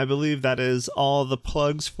 I believe that is all the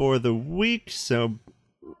plugs for the week. So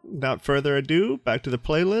without further ado, back to the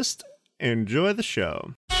playlist. Enjoy the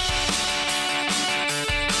show.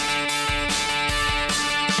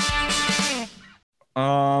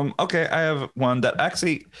 Okay, I have one that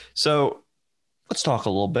actually, so let's talk a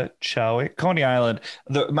little bit, shall we? Coney Island.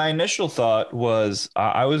 My initial thought was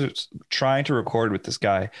I was trying to record with this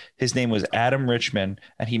guy. His name was Adam Richman,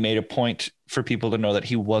 and he made a point for people to know that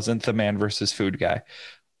he wasn't the Man versus Food guy.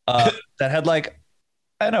 That had like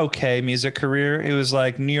an okay music career. It was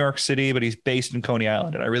like New York City, but he's based in Coney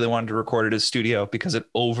Island, and I really wanted to record at his studio because it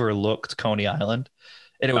overlooked Coney Island.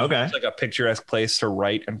 And it was like a picturesque place to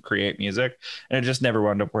write and create music. And it just never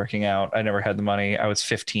wound up working out. I never had the money. I was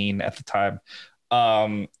 15 at the time.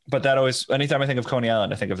 But that always, anytime I think of Coney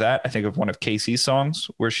Island, I think of that. I think of one of Casey's songs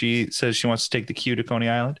where she says she wants to take the Q to Coney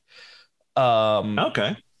Island.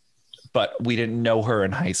 Okay. But we didn't know her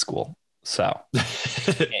in high school. So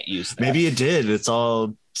can't use that. Maybe you did. It's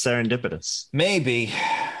all serendipitous. Maybe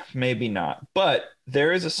not. But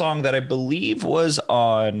there is a song that I believe was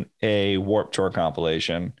on a Warped Tour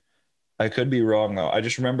compilation. I could be wrong though. I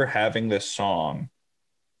just remember having this song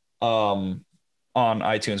on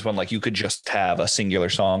iTunes when like you could just have a singular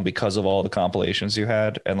song because of all the compilations you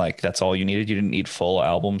had, and like that's all you needed. You didn't need full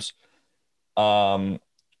albums.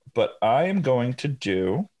 But I am going to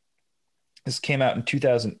do, this came out in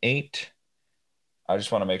 2008. I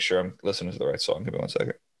just want to make sure I'm listening to the right song. Give me 1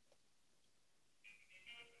 second.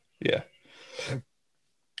 Yeah.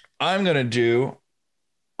 I'm going to do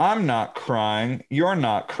I'm Not Crying, You're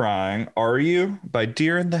Not Crying, Are You? By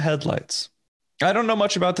Deer in the Headlights. I don't know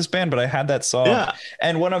much about this band, but I had that song. Yeah.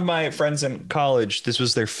 And one of my friends in college, this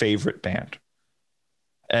was their favorite band.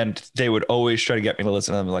 And they would always try to get me to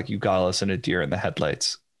listen to them. Like, you got to listen to Deer in the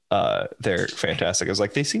Headlights. They're fantastic. I was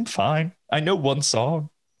like, they seem fine. I know one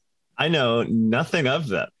song. I know nothing of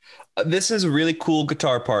them. This is a really cool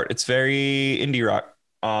guitar part. It's very indie rock.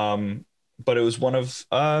 But it was one of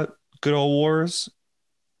Good Old War's,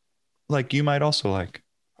 like, you might also like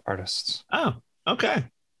artists. Oh, okay.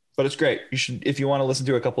 But it's great. You should, if you want to listen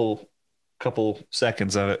to a couple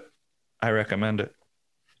seconds of it, I recommend it.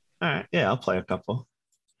 All right. Yeah, I'll play a couple.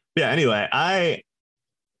 Yeah, anyway,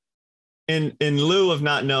 in lieu of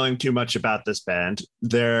not knowing too much about this band,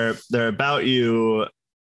 their About You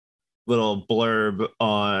little blurb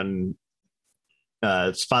on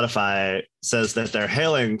Spotify says that they're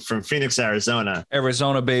hailing from Phoenix, Arizona.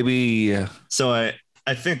 Arizona, baby. So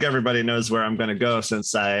I think everybody knows where I'm going to go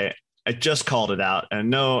since I just called it out, and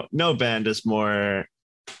no band is more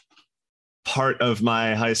part of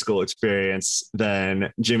my high school experience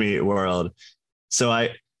than Jimmy Eat World. So I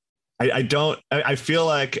feel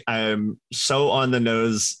like I'm so on the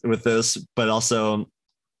nose with this, but also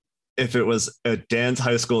if it was a Dan's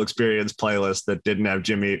High School Experience playlist that didn't have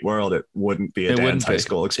Jimmy Eat World, it wouldn't be a Dan's High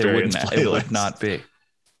School Experience playlist. It would not be.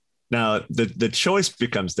 Now the choice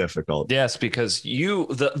becomes difficult. Yes, because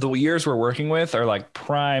the years we're working with are like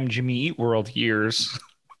prime Jimmy Eat World years.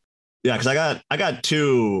 Yeah, because I got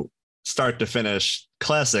 2 start to finish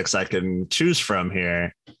classics I can choose from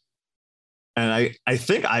here. And I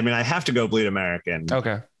think I have to go Bleed American.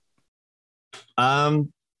 Okay.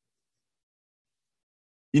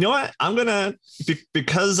 You know what? I'm gonna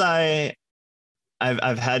because I've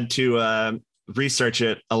had to research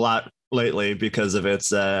it a lot lately because of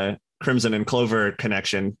its Crimson and Clover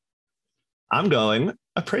connection. I'm going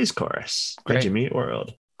A Praise Chorus by Jimmy Eat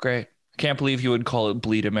World. Great. Can't believe you would call it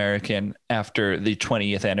Bleed American after the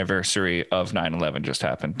 20th anniversary of 9/11 just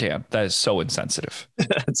happened. Damn, that is so insensitive.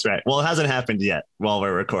 That's right. Well, it hasn't happened yet while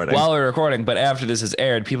we're recording. But after this is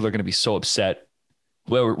aired, people are going to be so upset.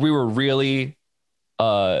 We were really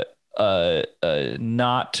not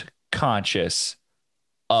conscious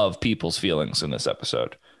of people's feelings in this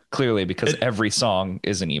episode. Clearly, because every song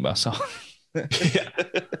is an emo song. Yeah,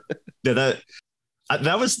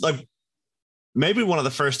 that was like maybe one of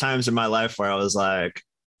the first times in my life where I was like,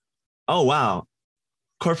 oh, wow,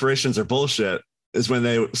 corporations are bullshit, is when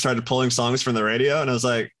they started pulling songs from the radio. And I was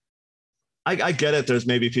like, I get it. There's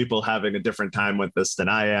maybe people having a different time with this than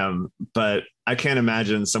I am, but I can't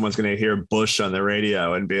imagine someone's going to hear Bush on the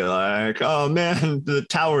radio and be like, oh, man, the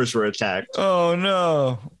towers were attacked. Oh,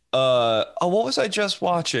 no. What was I just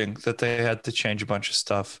watching that they had to change a bunch of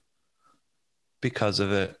stuff because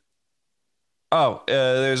of it? Oh,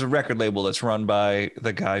 there's a record label that's run by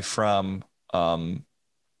the guy from LCD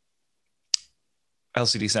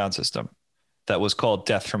Sound System that was called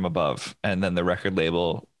Death from Above. And then the record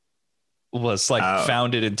label was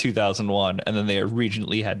founded in 2001. And then they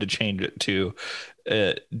originally had to change it to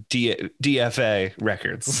DFA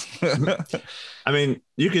Records. I mean,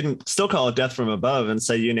 you can still call it Death from Above and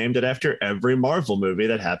say you named it after every Marvel movie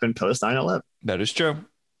that happened post 9/11. That is true.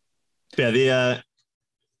 Yeah,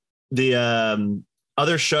 the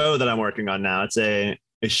other show that I'm working on now, it's a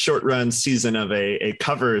short run season of a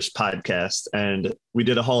covers podcast, and we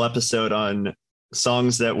did a whole episode on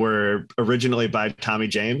songs that were originally by Tommy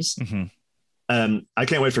James. Mm-hmm. I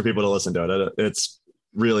can't wait for people to listen to it. It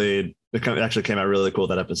actually came out really cool.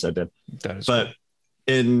 That episode did. That is but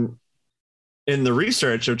cool. In the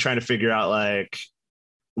research of trying to figure out like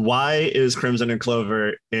why is Crimson and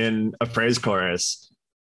Clover in A Praise Chorus,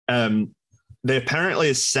 they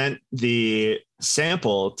apparently sent the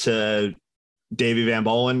sample to Davey Van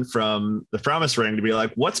Bolen from The Promise Ring to be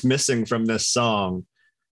like, what's missing from this song?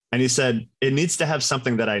 And he said, it needs to have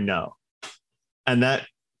something that I know. And that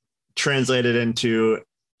translated into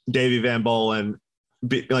Davey Van Bolen.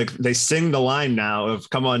 They sing the line now of,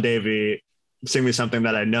 come on, Davey, sing me something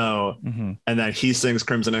that I know. Mm-hmm. And then he sings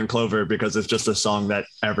Crimson and Clover because it's just a song that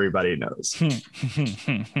everybody knows. And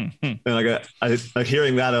like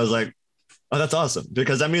hearing that, I was like, oh, that's awesome.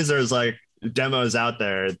 Because that means there's like demos out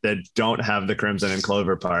there that don't have the Crimson and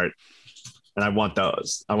Clover part. And I want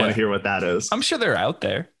those. I want to hear what that is. I'm sure they're out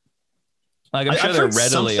there. Like I'm sure they're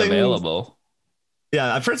readily available.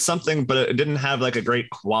 Yeah, I've heard something, but it didn't have like a great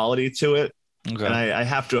quality to it. Okay. And I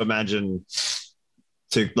have to imagine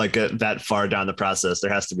to like get that far down the process,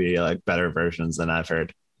 there has to be like better versions than I've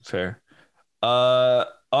heard. Fair. All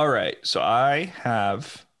right. So I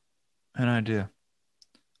have an idea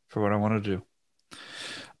for what I want to do.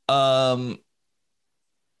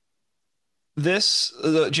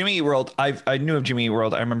 The Jimmy Eat World, I knew of Jimmy Eat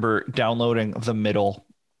World. I remember downloading The Middle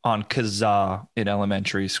on Kazaa in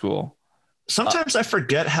elementary school. Sometimes I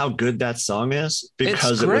forget how good that song is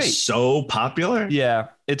because it was so popular. Yeah,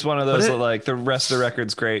 it's one of those that, like, the rest of the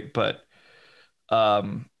record's great, but yeah,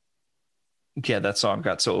 that song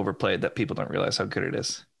got so overplayed that people don't realize how good it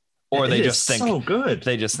is, or they just think so good.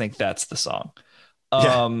 They just think that's the song.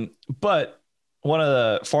 Yeah. But one of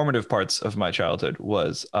the formative parts of my childhood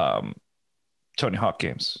was Tony Hawk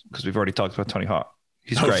games, because we've already talked about Tony Hawk.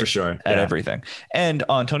 He's great for sure at everything. And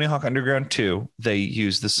on Tony Hawk Underground 2, they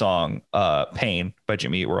used the song Pain by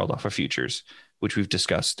Jimmy Eat World off of Futures, which we've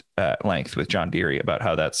discussed at length with John Deary about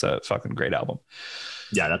how that's a fucking great album.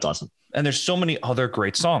 Yeah, that's awesome. And there's so many other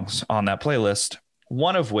great songs on that playlist,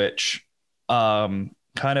 one of which I've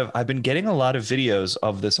been getting a lot of videos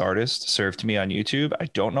of this artist served to me on YouTube. I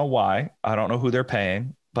don't know why. I don't know who they're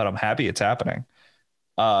paying, but I'm happy it's happening.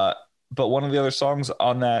 But one of the other songs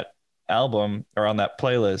on that album or on that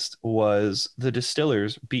playlist was The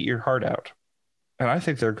Distillers' Beat Your Heart Out. And I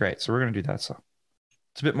think they're great. So we're going to do that song.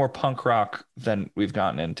 It's a bit more punk rock than we've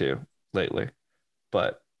gotten into lately,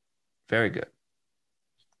 but very good.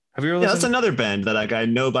 Have you ever Yeah, that's listened? another band that like I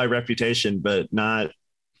know by reputation, but not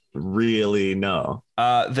really know.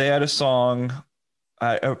 They had a song.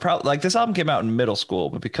 I probably like this album came out in middle school,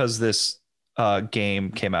 but because this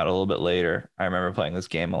game came out a little bit later, I remember playing this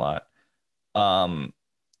game a lot. Um,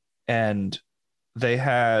 and they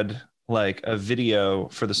had like a video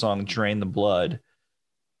for the song "Drain the Blood"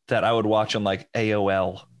 that I would watch on like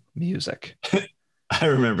AOL Music. I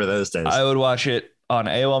remember those days. I would watch it on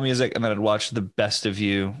AOL Music, and then I'd watch the Best of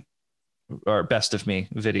You or Best of Me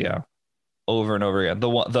video over and over again.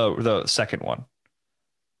 The second one.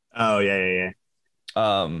 Oh yeah.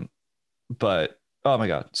 But oh my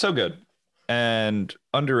god, so good and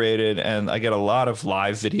underrated. And I get a lot of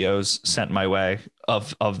live videos sent my way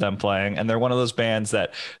of them playing. And they're one of those bands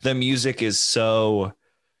that the music is so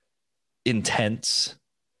intense.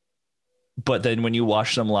 But then when you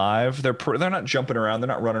watch them live, they're not jumping around, they're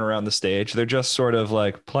not running around the stage. They're just sort of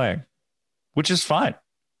like playing, which is fine.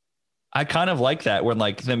 I kind of like that when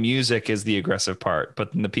like the music is the aggressive part,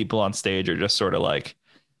 but then the people on stage are just sort of like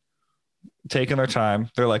taking their time.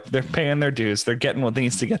 They're paying their dues. They're getting what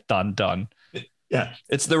needs to get done. Yeah.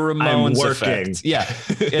 It's the Ramones effect. Yeah.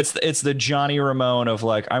 It's the Johnny Ramone of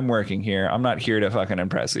like, I'm working here. I'm not here to fucking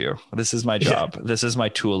impress you. This is my job. Yeah. This is my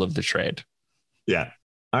tool of the trade. Yeah.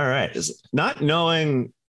 All right. Not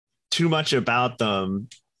knowing too much about them,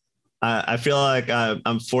 I feel like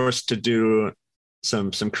I'm forced to do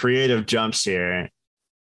some creative jumps here,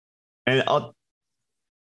 and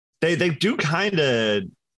they do kind of.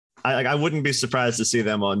 I wouldn't be surprised to see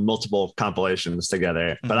them on multiple compilations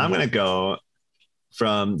together. But I'm gonna go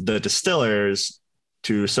from the Distillers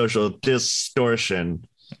to Social Distortion.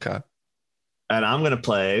 Okay. And I'm gonna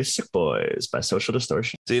play "Sick Boys" by Social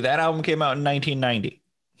Distortion. See, that album came out in 1990.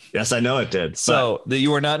 Yes, I know it did. So you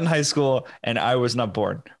were not in high school and I was not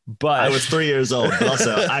born, but I was 3 years old. But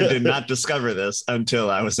also, I did not discover this until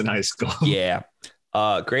I was in high school. Yeah.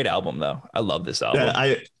 Great album though. I love this album.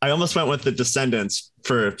 Yeah, I almost went with the Descendants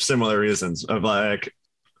for similar reasons of like,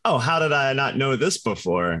 oh, how did I not know this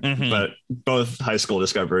before? Mm-hmm. But both high school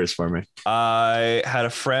discoveries for me. I had a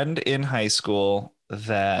friend in high school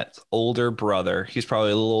that older brother, he's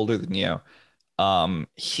probably a little older than you.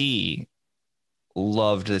 He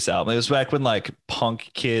loved this album. It was back when like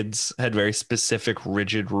punk kids had very specific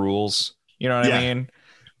rigid rules. You know what I mean?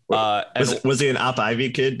 Was he an Op Ivy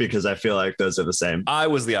kid? Because I feel like those are the same. I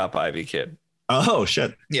was the Op Ivy kid. Oh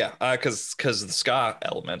shit. Yeah, because of the ska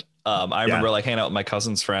element. I remember like hanging out with my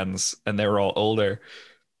cousin's friends, and they were all older.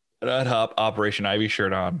 And I'd have Operation Ivy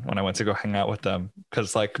shirt on when I went to go hang out with them,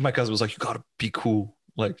 because like my cousin was like, "You gotta be cool.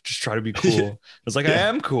 Like, just try to be cool." I was like, "I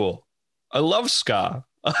am cool. I love ska."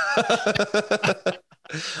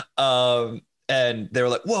 And they were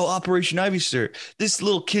like, "Whoa, Operation Ivy shirt. This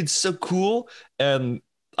little kid's so cool." And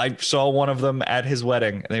I saw one of them at his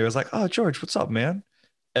wedding, and he was like, "Oh, George, what's up, man?"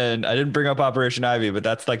 And I didn't bring up Operation Ivy, but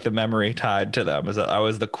that's like the memory tied to them, is that I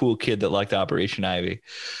was the cool kid that liked Operation Ivy.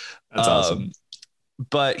 That's awesome.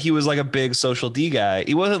 But he was like a big Social D guy.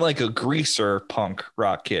 He wasn't like a greaser punk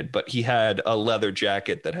rock kid, but he had a leather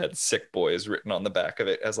jacket that had "Sick Boys" written on the back of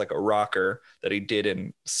it as like a rocker that he did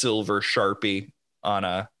in silver Sharpie on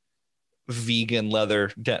a vegan leather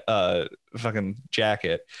fucking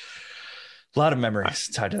jacket. A lot of memories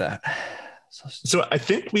tied to that. So I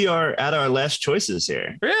think we are at our last choices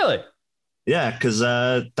here. Really? Yeah, because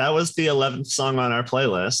that was the 11th song on our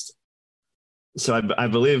playlist. So I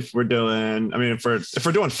believe we're doing. I mean, if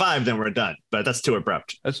we're doing 5, then we're done. But that's too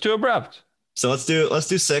abrupt. That's too abrupt. So let's do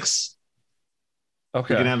 6.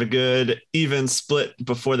 Okay. We can have a good even split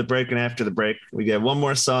before the break and after the break. We get one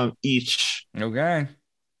more song each. Okay.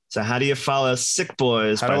 So how do you follow "Sick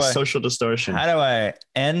Boys" by Social Distortion? How do I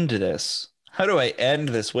end this? How do I end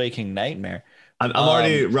this waking nightmare? I'm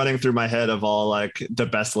already running through my head of all like the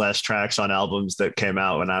best last tracks on albums that came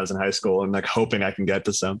out when I was in high school, and like hoping I can get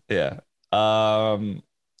to some. Yeah. How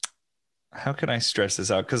can I stress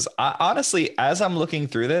this out? Because honestly, as I'm looking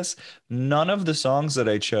through this, none of the songs that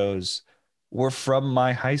I chose were from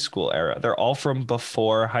my high school era. They're all from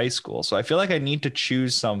before high school. So I feel like I need to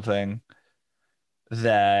choose something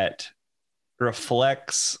that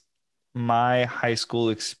reflects my high school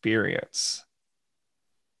experience.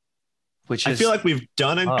 I feel like we've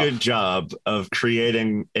done a good job of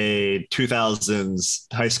creating a 2000s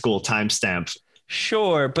high school timestamp.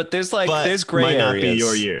 Sure, but there's gray might not areas. be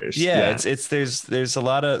your years. Yeah. It's there's a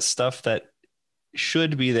lot of stuff that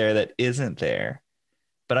should be there that isn't there,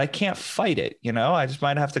 but I can't fight it. You know, I just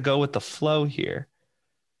might have to go with the flow here.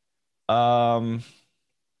 Well,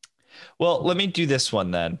 let me do this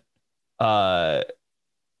one then. When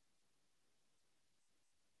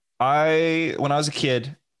I was a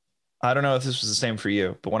kid, I don't know if this was the same for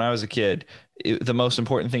you, but when I was a kid, the most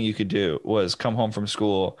important thing you could do was come home from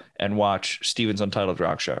school and watch Steven's Untitled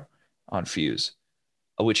Rock Show on Fuse,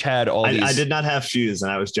 which had all these. I did not have Fuse,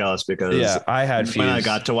 and I was jealous because I had Fuse. When I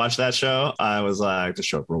got to watch that show, I was like, the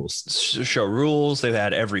show rules. Show rules. They've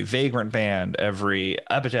had every Vagrant band, every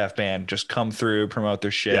Epitaph band just come through, promote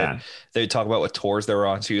their shit. Yeah. They'd talk about what tours they were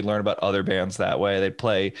on, so you'd learn about other bands that way. They'd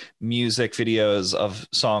play music videos of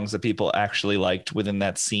songs that people actually liked within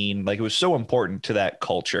that scene. Like, it was so important to that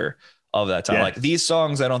culture of that time. Yeah. Like, these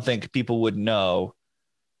songs, I don't think people would know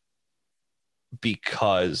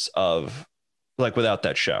because of, like, without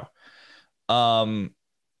that show. And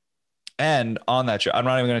on that show, I'm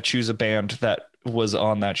not even going to choose a band that was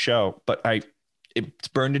on that show, but it's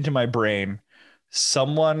burned into my brain.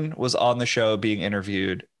 Someone was on the show being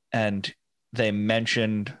interviewed, and they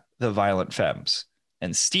mentioned the Violent Femmes,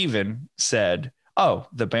 and Steven said, "Oh,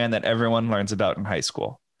 the band that everyone learns about in high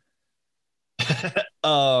school."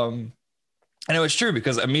 And it was true,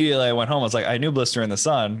 because immediately I went home. I was like, I knew Blister in the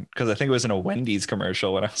Sun because I think it was in a Wendy's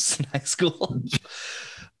commercial when I was in high school.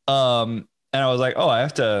 And I was like, oh, I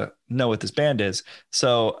have to know what this band is.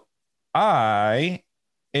 So I,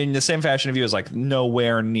 in the same fashion of you, was like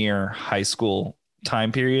nowhere near high school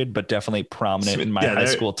time period, but definitely prominent in my high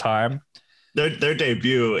school time. Their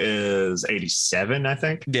debut is 87, I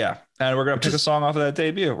think. Yeah. And we're going to pick a song off of that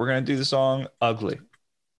debut. We're going to do the song Ugly.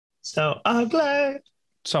 So ugly.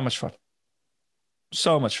 So much fun.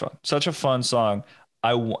 So much fun. Such a fun song.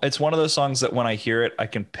 It's one of those songs that when I hear it, I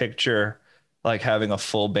can picture like having a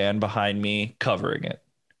full band behind me covering it,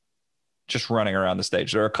 just running around the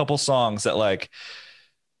stage. There are a couple songs that, like,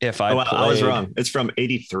 if I was wrong. It's from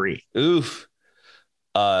 83. Oof.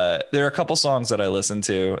 There are a couple songs that I listen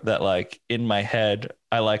to that, like, in my head,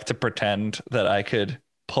 I like to pretend that I could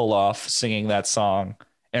pull off singing that song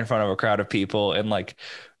in front of a crowd of people and like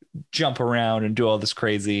jump around and do all this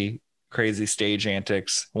crazy stage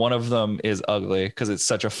antics. One of them is Ugly because it's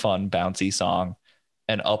such a fun, bouncy song,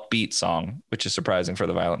 an upbeat song, which is surprising for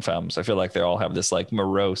the Violent Femmes. I feel like they all have this like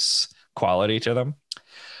morose quality to them.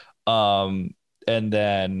 And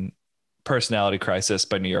then Personality Crisis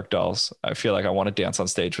by New York Dolls. I feel like I want to dance on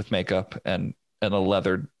stage with makeup and a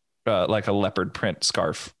leathered, like a leopard print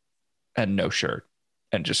scarf and no shirt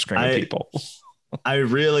and just scream at people. I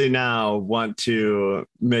really now want to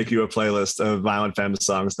make you a playlist of Violent Femmes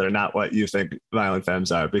songs that are not what you think Violent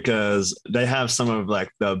Femmes are, because they have some of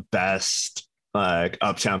like the best like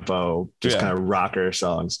up tempo, just kind of rocker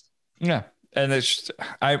songs. Yeah. And it's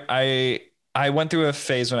I went through a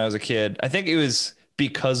phase when I was a kid. I think it was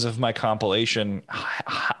because of my compilation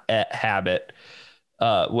habit,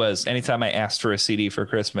 was anytime I asked for a CD for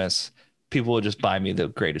Christmas, people would just buy me the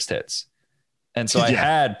greatest hits. And so I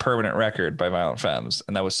had Permanent Record by Violent Femmes,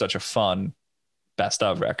 and that was such a fun best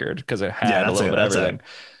of record because it had a little bit of everything.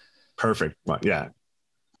 Perfect. Well, yeah.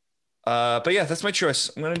 But yeah, that's my choice.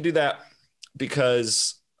 I'm going to do that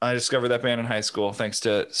because I discovered that band in high school thanks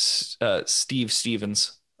to Steve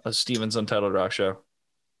Stevens of Steven's Untitled Rock Show.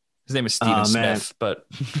 His name is Steven Smith, but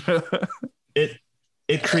it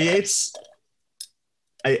creates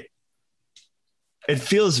it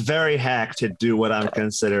feels very hack to do what I'm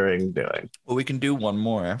considering doing. Well, we can do one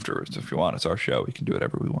more afterwards if you want. It's our show. We can do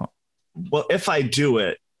whatever we want. Well, if I do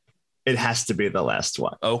it, it has to be the last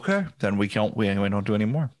one. Okay. Then we don't do any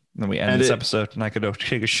more. Then we end this episode and I could go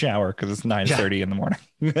take a shower because it's 9:30 in the morning.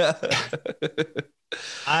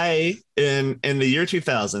 I in the year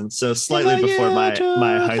 2000, so slightly before my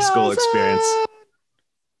high school experience.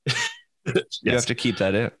 Yes. You have to keep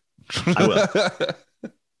that in. I will.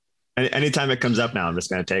 Anytime it comes up now, I'm just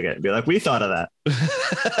going to take it and be like, we thought of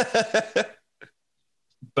that.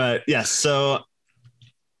 But yes, so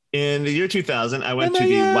in the year 2000, I went to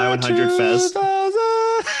the Y100 Fest.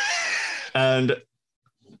 And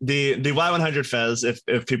the Y100 Fest,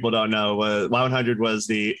 if people don't know, Y100 was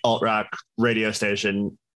the alt rock radio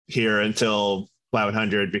station here until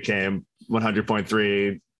Y100 became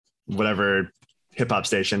 100.3, whatever hip hop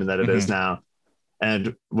station that it is now,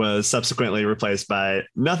 and was subsequently replaced by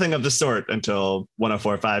nothing of the sort until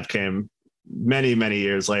 104.5 came many, many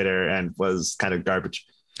years later and was kind of garbage.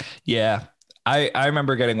 Yeah. I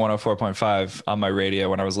remember getting 104.5 on my radio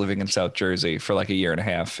when I was living in South Jersey for like a year and a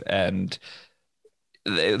half. And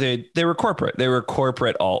they were corporate. They were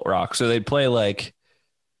corporate alt rock. So they'd play like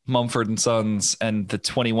Mumford and Sons and the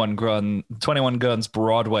 21 Guns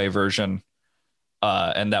Broadway version.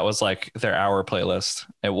 And that was like their hour playlist.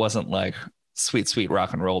 It wasn't like sweet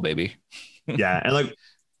rock and roll, baby. Yeah. And like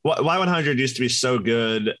Y100 used to be so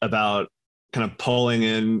good about kind of pulling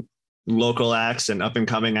in local acts and up and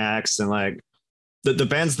coming acts. And like the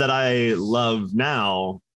bands that I love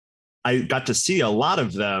now I got to see a lot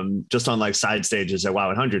of them just on like side stages at WoW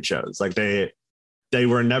 100 shows. Like they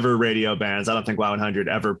were never radio bands. I don't think WoW 100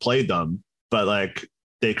 ever played them, but like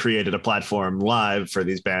they created a platform live for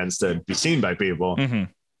these bands to be seen by people. Mm-hmm.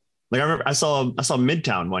 Like I remember I saw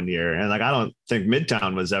Midtown one year, and like I don't think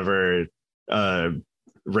Midtown was ever a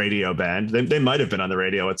radio band. They might have been on the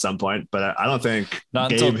radio at some point, but I don't think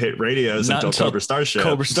Gabe hit radios until Cobra Starship.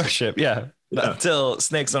 Cobra Starship, yeah. Not until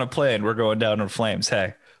Snakes on a Plane, We're Going Down in Flames.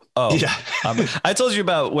 Hey. Oh, yeah. I told you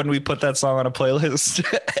about when we put that song on a playlist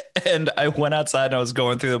and I went outside and I was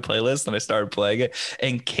going through the playlist and I started playing it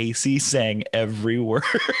and Casey sang every word.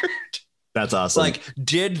 That's awesome. Like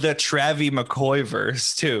did the Travie McCoy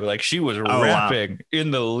verse too. Like she was rapping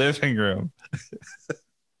in the living room.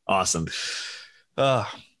 Awesome. But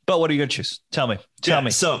what are you going to choose? Tell me.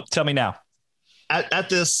 So tell me now. At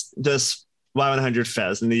this Y100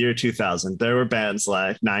 Fest in the year 2000, there were bands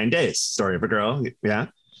like 9 Days, Story of a Girl. Yeah.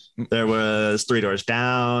 There was Three Doors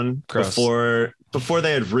Down. Gross. Before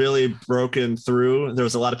they had really broken through, there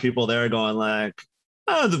was a lot of people there going like,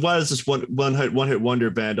 oh, why is this one hit wonder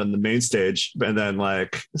band on the main stage? And then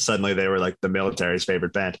like suddenly they were like the military's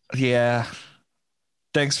favorite band. Yeah.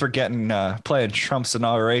 Thanks for getting playing Trump's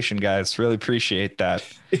inauguration, guys. Really appreciate that.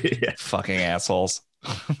 Yeah. Fucking assholes.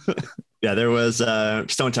 Yeah, there was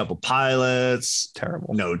Stone Temple Pilots.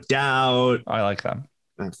 Terrible. No Doubt. I like them.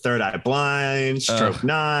 Third Eye Blind, Stroke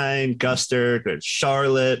 9, Guster, Good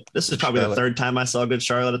Charlotte. This is probably the third time I saw Good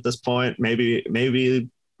Charlotte at this point. Maybe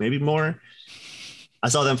more. I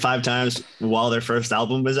saw them 5 times while their first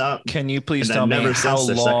album was out. Can you please tell me how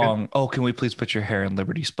long? Oh, can we please put your hair in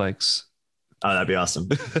Liberty Spikes? Oh, that'd be awesome.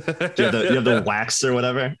 Do you have the wax or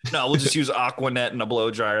whatever? No, we'll just use Aquanet and a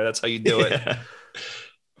blow dryer. That's how you do it. Yeah.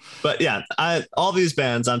 But yeah, all these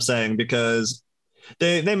bands I'm saying because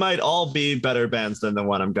they might all be better bands than the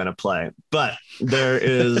one I'm going to play, but there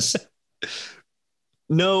is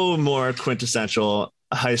no more quintessential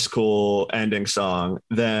high school ending song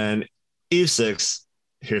than Eve 6,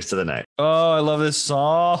 Here's to the Night. Oh, I love this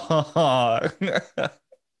song.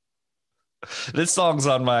 This song's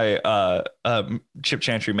on my Chip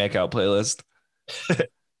Chantry Makeout playlist.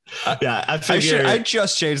 Yeah, I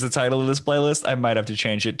just changed the title of this playlist. I might have to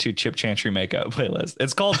change it to Chip Chantry Makeout playlist.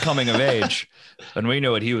 It's called Coming of Age, and we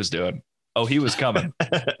knew what he was doing. Oh, he was coming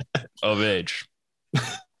of age. Do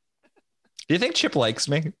you think Chip likes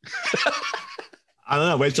me? I don't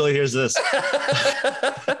know. Wait till he hears this.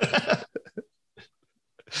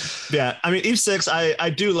 Yeah, I mean, Eve 6. I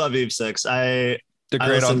do love Eve 6. They're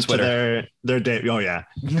great on Twitter. Their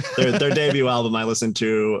debut album I listened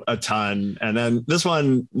to a ton, and then this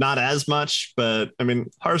one not as much, but I mean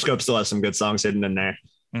Horoscope still has some good songs hidden in there.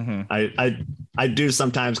 Mm-hmm. I do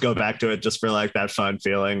sometimes go back to it just for like that fun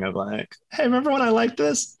feeling of like, hey, remember when I liked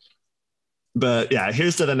this? But yeah,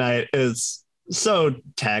 Here's to the Night is so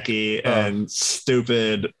tacky and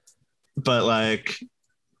stupid, but like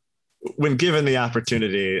when given the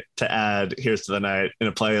opportunity to add Here's to the Night in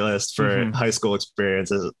a playlist for high school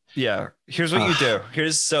experiences. Yeah. Here's what you do.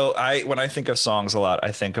 When I think of songs a lot,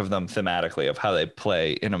 I think of them thematically of how they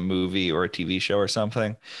play in a movie or a TV show or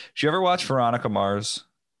something. Did you ever watch Veronica Mars?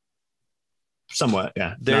 Somewhat.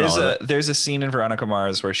 Yeah. There's a scene in Veronica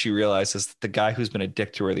Mars where she realizes that the guy who's been a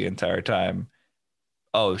dick to her the entire time,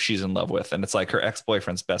 she's in love with, and it's like her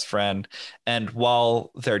ex-boyfriend's best friend. And while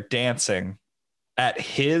they're dancing at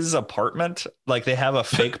his apartment, like they have a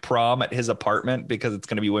fake prom at his apartment because it's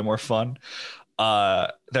going to be way more fun.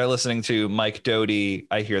 They're listening to Mike Doty,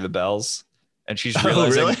 I Hear the Bells, and she's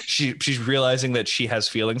realizing she's realizing that she has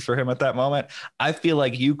feelings for him at that moment. I feel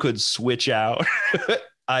like you could switch out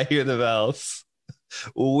I Hear the Bells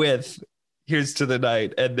with Here's to the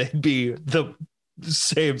Night, and they'd be the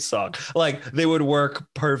same song. Like they would work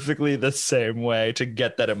perfectly the same way to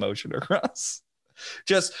get that emotion across.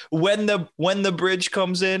 Just when the bridge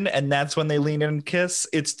comes in and that's when they lean in and kiss,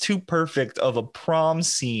 it's too perfect of a prom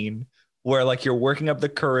scene where like you're working up the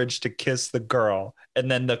courage to kiss the girl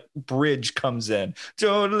and then the bridge comes in.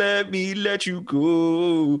 Don't let me let you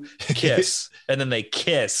go. Kiss. And then they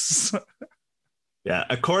kiss. Yeah.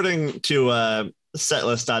 According to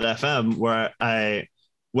setlist.fm, where I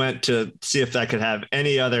went to see if I could have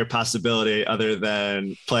any other possibility other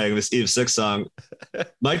than playing this Eve 6 song,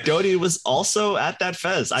 Mike Doty was also at that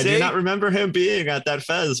fez. I do not remember him being at that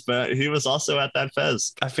fez, but he was also at that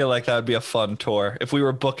fez. I feel like that would be a fun tour. If we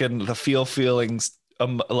were booking the Feel Feelings,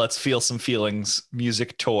 Let's Feel Some Feelings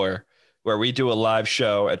music tour, where we do a live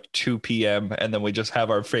show at 2 p.m. and then we just have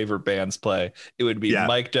our favorite bands play, it would be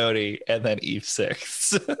Mike Doughty and then Eve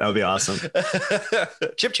Six. That would be awesome.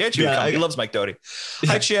 Chip Chantry would come. He loves Mike Doughty.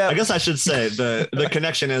 Hi, Chip. I guess I should say the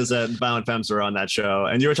connection is that Violent Femmes were on that show,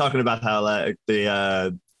 and you were talking about how like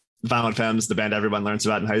the Violent Femmes, the band everyone learns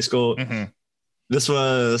about in high school. Mm-hmm. This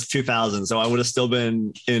was 2000, so I would have still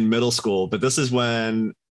been in middle school. But this is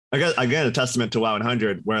when, I guess, again, a testament to Wow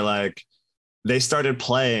 100, where like they started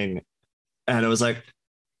playing, and it was like,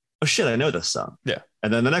 oh shit, I know this song. Yeah.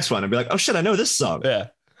 And then the next one, I'd be like, oh shit, I know this song. Yeah.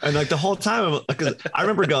 And like the whole time, because I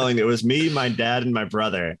remember going, it was me, my dad, and my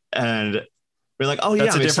brother, and we're like, oh yeah,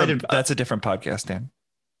 that's a different podcast, Dan.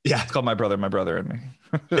 Yeah, it's called My Brother and Me.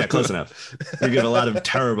 Yeah, close enough. We give a lot of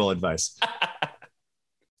terrible advice.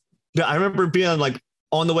 Yeah, I remember being like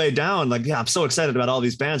on the way down, like, yeah, I'm so excited about all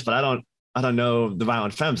these bands, but I don't know the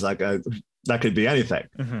Violent Femmes. Like that could be anything.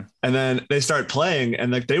 Mm-hmm. And then they start playing,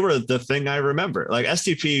 and like they were the thing I remember. Like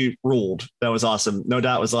STP ruled. That was awesome. No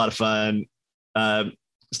Doubt was a lot of fun.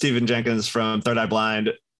 Stephen Jenkins from Third Eye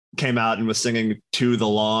Blind came out and was singing To the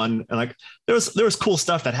Lawn, and like there was cool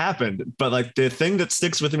stuff that happened. But like the thing that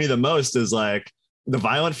sticks with me the most is like the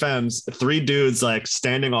Violent Femmes, 3 dudes like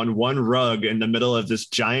standing on one rug in the middle of this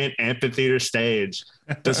giant amphitheater stage,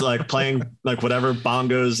 just like playing like whatever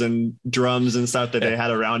bongos and drums and stuff that they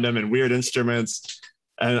had around them and weird instruments.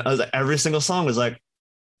 And I was like, every single song was like,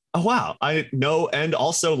 oh wow, I know and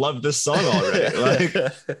also love this song already.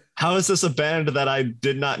 Like, how is this a band that I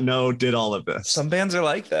did not know did all of this? Some bands are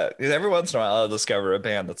like that. Every once in a while I'll discover a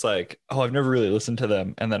band that's like, oh, I've never really listened to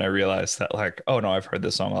them, and then I realize that like, oh no, I've heard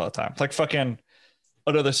this song all the time. Like fucking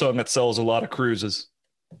another song that sells a lot of cruises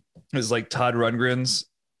is like Todd Rundgren's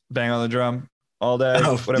Bang on the Drum All Day,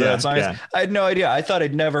 whatever that song is. I had no idea. I thought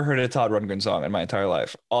I'd never heard a Todd Rundgren song in my entire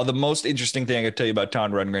life. The most interesting thing I could tell you about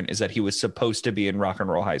Todd Rundgren is that he was supposed to be in Rock and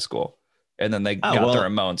Roll High School, and then they got the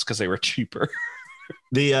Ramones because they were cheaper.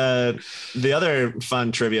 The other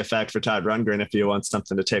fun trivia fact for Todd Rundgren, if you want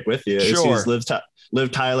something to take with you, is he's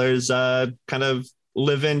Liv Tyler's kind of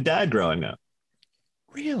live-in dad growing up.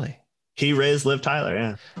 Really? He raised Liv Tyler,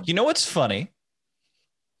 yeah. You know what's funny?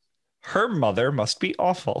 Her mother must be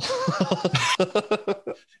awful.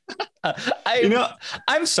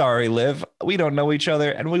 I'm sorry, Liv. We don't know each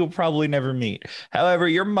other, and we will probably never meet. However,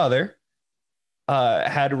 your mother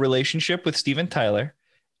had a relationship with Steven Tyler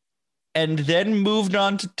and then moved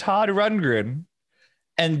on to Todd Rundgren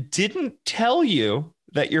and didn't tell you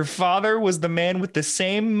that your father was the man with the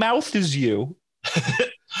same mouth as you.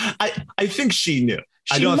 I think she knew.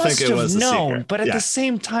 I don't think it was known, but at the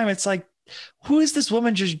same time, it's like, who is this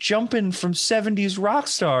woman just jumping from 70s rock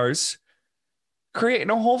stars, creating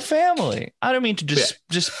a whole family? I don't mean to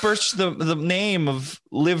disperse the name of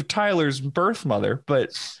Liv Tyler's birth mother, but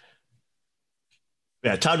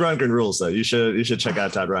yeah, Todd Rundgren rules though. You should check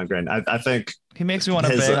out Todd Rundgren. I think he makes me want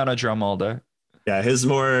to bang on a drum all day. Yeah, his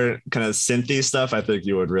more kind of synthy stuff, I think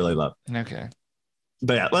you would really love. Okay.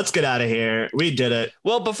 But yeah, let's get out of here. We did it.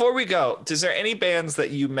 Well, before we go, is there any bands that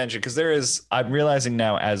you mentioned? Because I'm realizing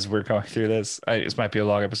now as we're going through this, this might be a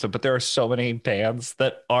long episode, but there are so many bands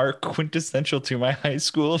that are quintessential to my high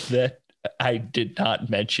school that I did not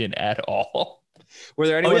mention at all. Were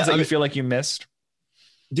there any ones that you feel like you missed?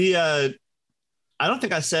 I don't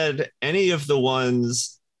think I said any of the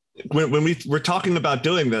ones when we were talking about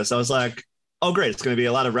doing this. I was like, oh, great. It's going to be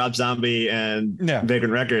a lot of Rob Zombie and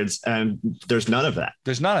Vagrant Records. And there's none of that.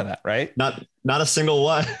 There's none of that, right? Not a single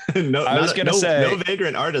one. No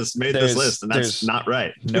Vagrant artist made this list. And that's not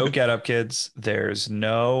right. No Get Up Kids. There's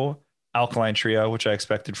no Alkaline Trio, which I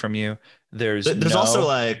expected from you. There's also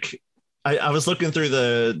like, I was looking through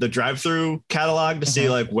the drive-through catalog to see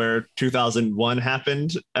like where 2001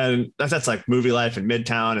 happened. And that's like Movie Life and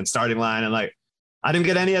Midtown and Starting Line. And like, I didn't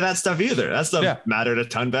get any of that stuff either. That stuff mattered a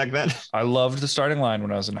ton back then. I loved the Starting Line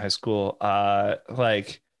when I was in high school.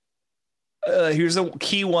 Here's the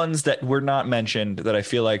key ones that were not mentioned that I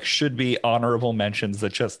feel like should be honorable mentions,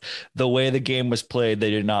 that just the way the game was played,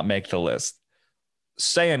 they did not make the list.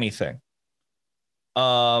 Say Anything.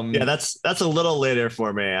 That's a little later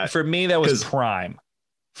for me. For me, that was prime.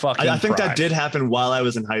 I think that did happen while I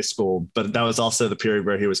was in high school, but that was also the period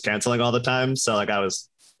where he was canceling all the time. So like I was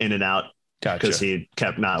in and out. Gotcha. Because he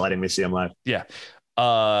kept not letting me see him live. Yeah.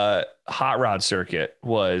 Hot Rod Circuit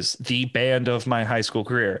was the band of my high school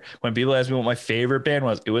career. When people ask me what my favorite band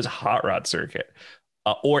was, it was Hot Rod Circuit.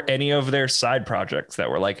 Or any of their side projects that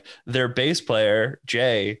were like, their bass player,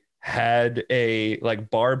 Jay, had a like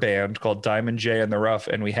bar band called Diamond J and the Rough,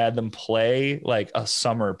 and we had them play like a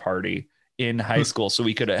summer party in high school so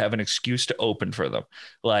we could have an excuse to open for them.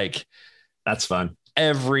 Like, that's fun.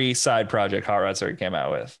 every side project Hot Rod Circuit came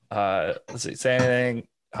out with. Let's see, Say Anything,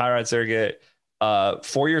 Hot Rod Circuit.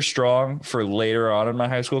 4 Year Strong for later on in my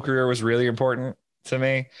high school career was really important to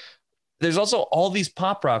me. There's also all these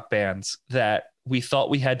pop rock bands that we thought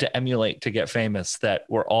we had to emulate to get famous that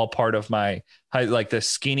were all part of my like the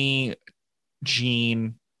Skinny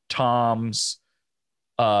Jean Tom's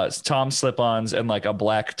Tom Slip-Ons and like a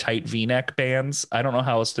black tight V-neck bands. I don't know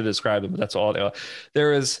how else to describe them, but that's all they are.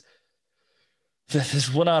 There is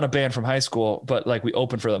this one not a band from high school, but like we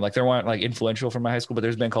opened for them. Like they weren't like influential from my high school, but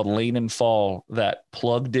there's a band called Lane and Fall that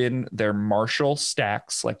plugged in their Marshall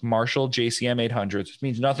stacks, like Marshall JCM 800s, which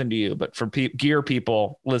means nothing to you, but for gear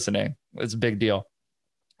people listening, it's a big deal.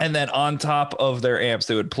 And then on top of their amps,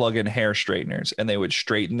 they would plug in hair straighteners and they would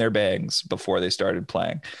straighten their bangs before they started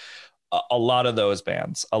playing. A lot of those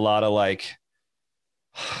bands, a lot of like,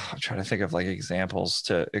 I'm trying to think of like examples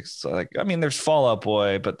to like, I mean, there's Fall Out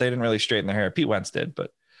Boy, but they didn't really straighten their hair. Pete Wentz did,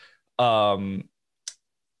 but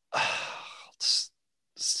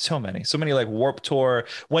so many like Warped Tour.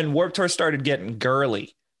 When Warped Tour started getting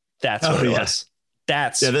girly, that's what it was.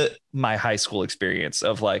 That's my high school experience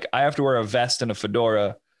of like, I have to wear a vest and a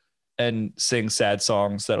fedora and sing sad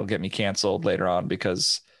songs that'll get me canceled later on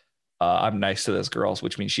because I'm nice to this girl,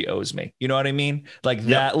 which means she owes me. You know what I mean? Like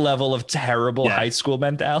that level of terrible high school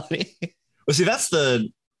mentality. Well, see, that's the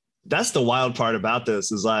wild part about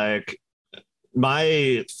this is like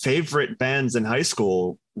my favorite bands in high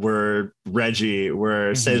school were Reggie,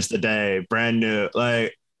 Saves the Day, Brand New,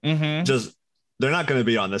 like just they're not going to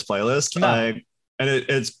be on this playlist. No. Like, and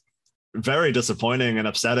it's very disappointing and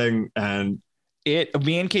upsetting. And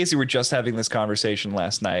me and Casey were just having this conversation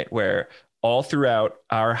last night where all throughout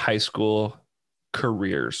our high school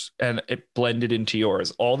careers, and it blended into yours,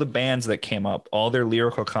 all the bands that came up, all their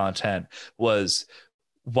lyrical content was,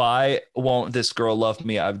 why won't this girl love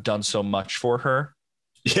me? I've done so much for her.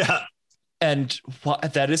 Yeah. And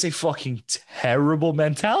that is a fucking terrible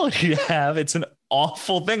mentality to have. It's an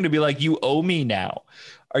awful thing to be like, you owe me now.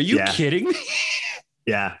 Are you kidding me?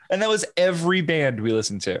 Yeah. And that was every band we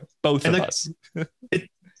listened to, both of us.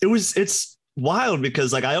 It's wild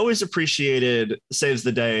because like I always appreciated Saves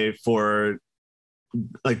the Day for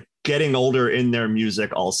like getting older in their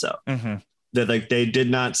music also. That like they did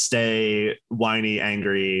not stay whiny,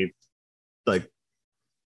 angry, like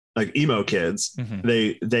emo kids.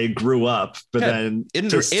 They grew up, but then In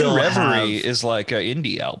Reverie is like an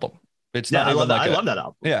indie album. It's not I love that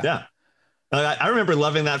album. Yeah. I remember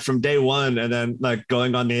loving that from day one, and then like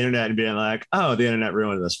going on the internet and being like, "Oh, the internet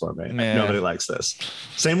ruined this for me. Man. Nobody likes this."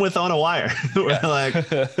 Same with On a Wire. We're like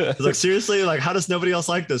seriously, like how does nobody else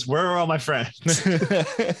like this? Where are all my friends?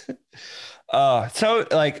 So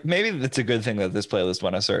like maybe it's a good thing that this playlist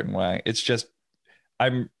went a certain way. It's just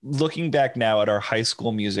I'm looking back now at our high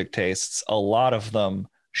school music tastes. A lot of them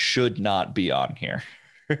should not be on here,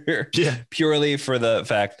 purely for the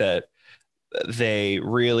fact that they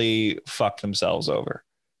really fuck themselves over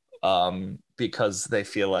because they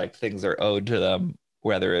feel like things are owed to them,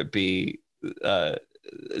 whether it be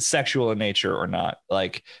sexual in nature or not.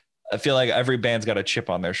 Like, I feel like every band's got a chip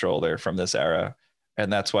on their shoulder from this era.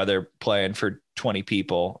 And that's why they're playing for 20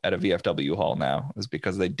 people at a VFW hall now, is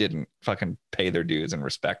because they didn't fucking pay their dues and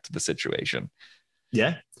respect the situation.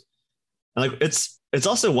 Yeah. Like it's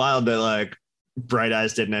also wild that like Bright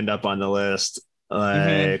Eyes didn't end up on the list.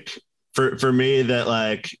 Like, for me, that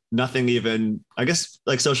like nothing even, I guess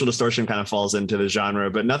like Social Distortion kind of falls into the genre,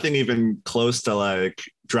 but nothing even close to like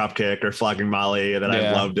Dropkick or Flogging Molly that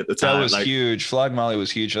I loved at the time. That was like, huge. Flogging Molly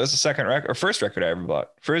was huge. That's the second record or first record I ever bought.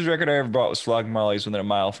 First record I ever bought was Flogging Molly's Within a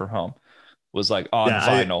Mile from Home. Was like on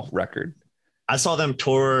vinyl record. I saw them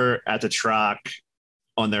tour at the Troc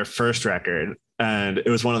on their first record, and it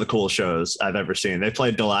was one of the coolest shows I've ever seen. They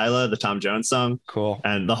played Delilah, the Tom Jones song. Cool.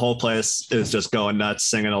 And the whole place is just going nuts,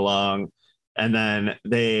 singing along. And then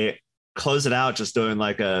they close it out just doing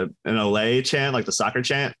like an Olay chant, like the soccer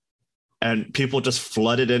chant. And people just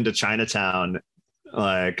flooded into Chinatown,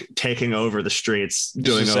 like taking over the streets,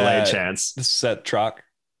 doing Olay chants. This is at Troc?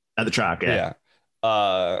 At the Troc, yeah.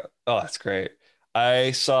 Oh, that's great.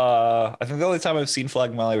 I think the only time I've seen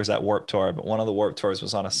Flogging Molly was at Warped Tour, but one of the Warped Tours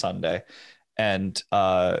was on a Sunday. And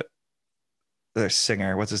their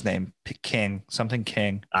singer, what's his name? King.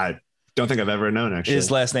 I don't think I've ever known, actually.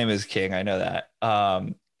 His last name is King. I know that.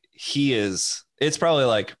 It's probably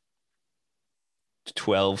like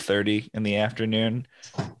 12:30 in the afternoon.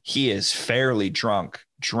 He is fairly drunk,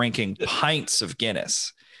 drinking pints of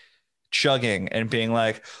Guinness, chugging and being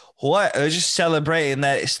like, what? I was just celebrating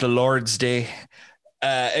that it's the Lord's Day.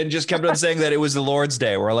 And just kept on saying that it was the Lord's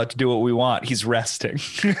Day. We're allowed to do what we want. He's resting.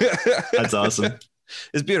 That's awesome.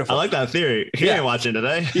 It's beautiful. I like that theory. He Yeah. ain't watching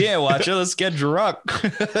today. Yeah, watch it. Let's get drunk.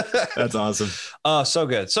 That's awesome. Oh, so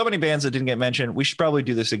good. So many bands that didn't get mentioned. We should probably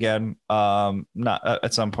do this again. Not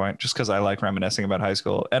at some point, just because I like reminiscing about high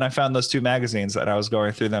school. And I found those 2 magazines and I was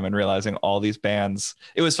going through them and realizing all these bands.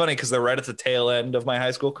 It was funny because they're right at the tail end of my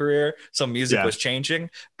high school career. So music was changing.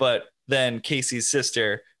 But then Casey's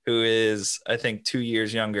sister, who is, I think, 2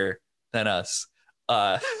 years younger than us,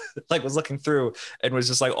 like was looking through and was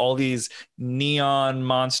just like all these neon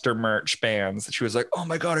monster merch bands that she was like, oh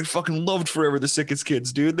my God, I fucking loved Forever the Sickest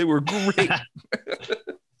Kids, dude. They were great.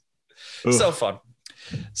 So fun.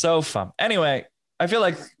 Anyway, I feel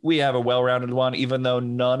like we have a well-rounded one, even though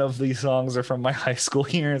none of these songs are from my high school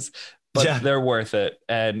years, but they're worth it.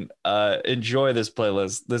 And enjoy this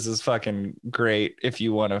playlist. This is fucking great if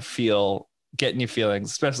you want to get new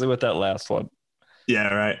feelings, especially with that last one.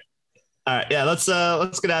 Yeah, right. All right, yeah, let's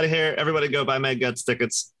get out of here. Everybody go buy Meg Gets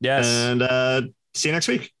tickets. Yes. And see you next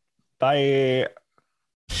week. Bye.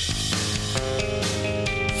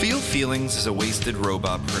 Feel Feelings is a Wasted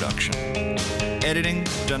Robot production. Editing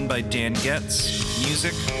done by Dan Getz.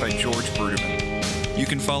 Music by George Bruderman. You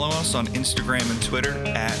can follow us on Instagram and Twitter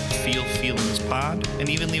at FeelFeelingsPod, and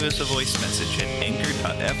even leave us a voice message at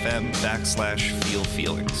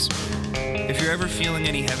anchor.fm/feelfeelings. If you're ever feeling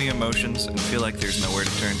any heavy emotions and feel like there's nowhere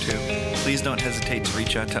to turn to, please don't hesitate to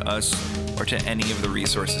reach out to us or to any of the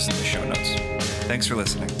resources in the show notes. Thanks for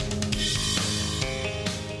listening.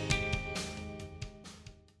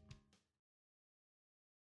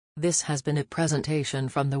 This has been a presentation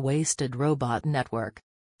from the Wasted Robot Network.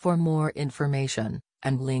 For more information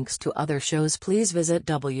and links to other shows, please visit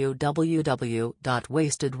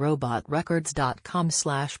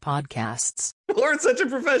www.wastedrobotrecords.com/podcasts. We're such a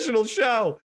professional show.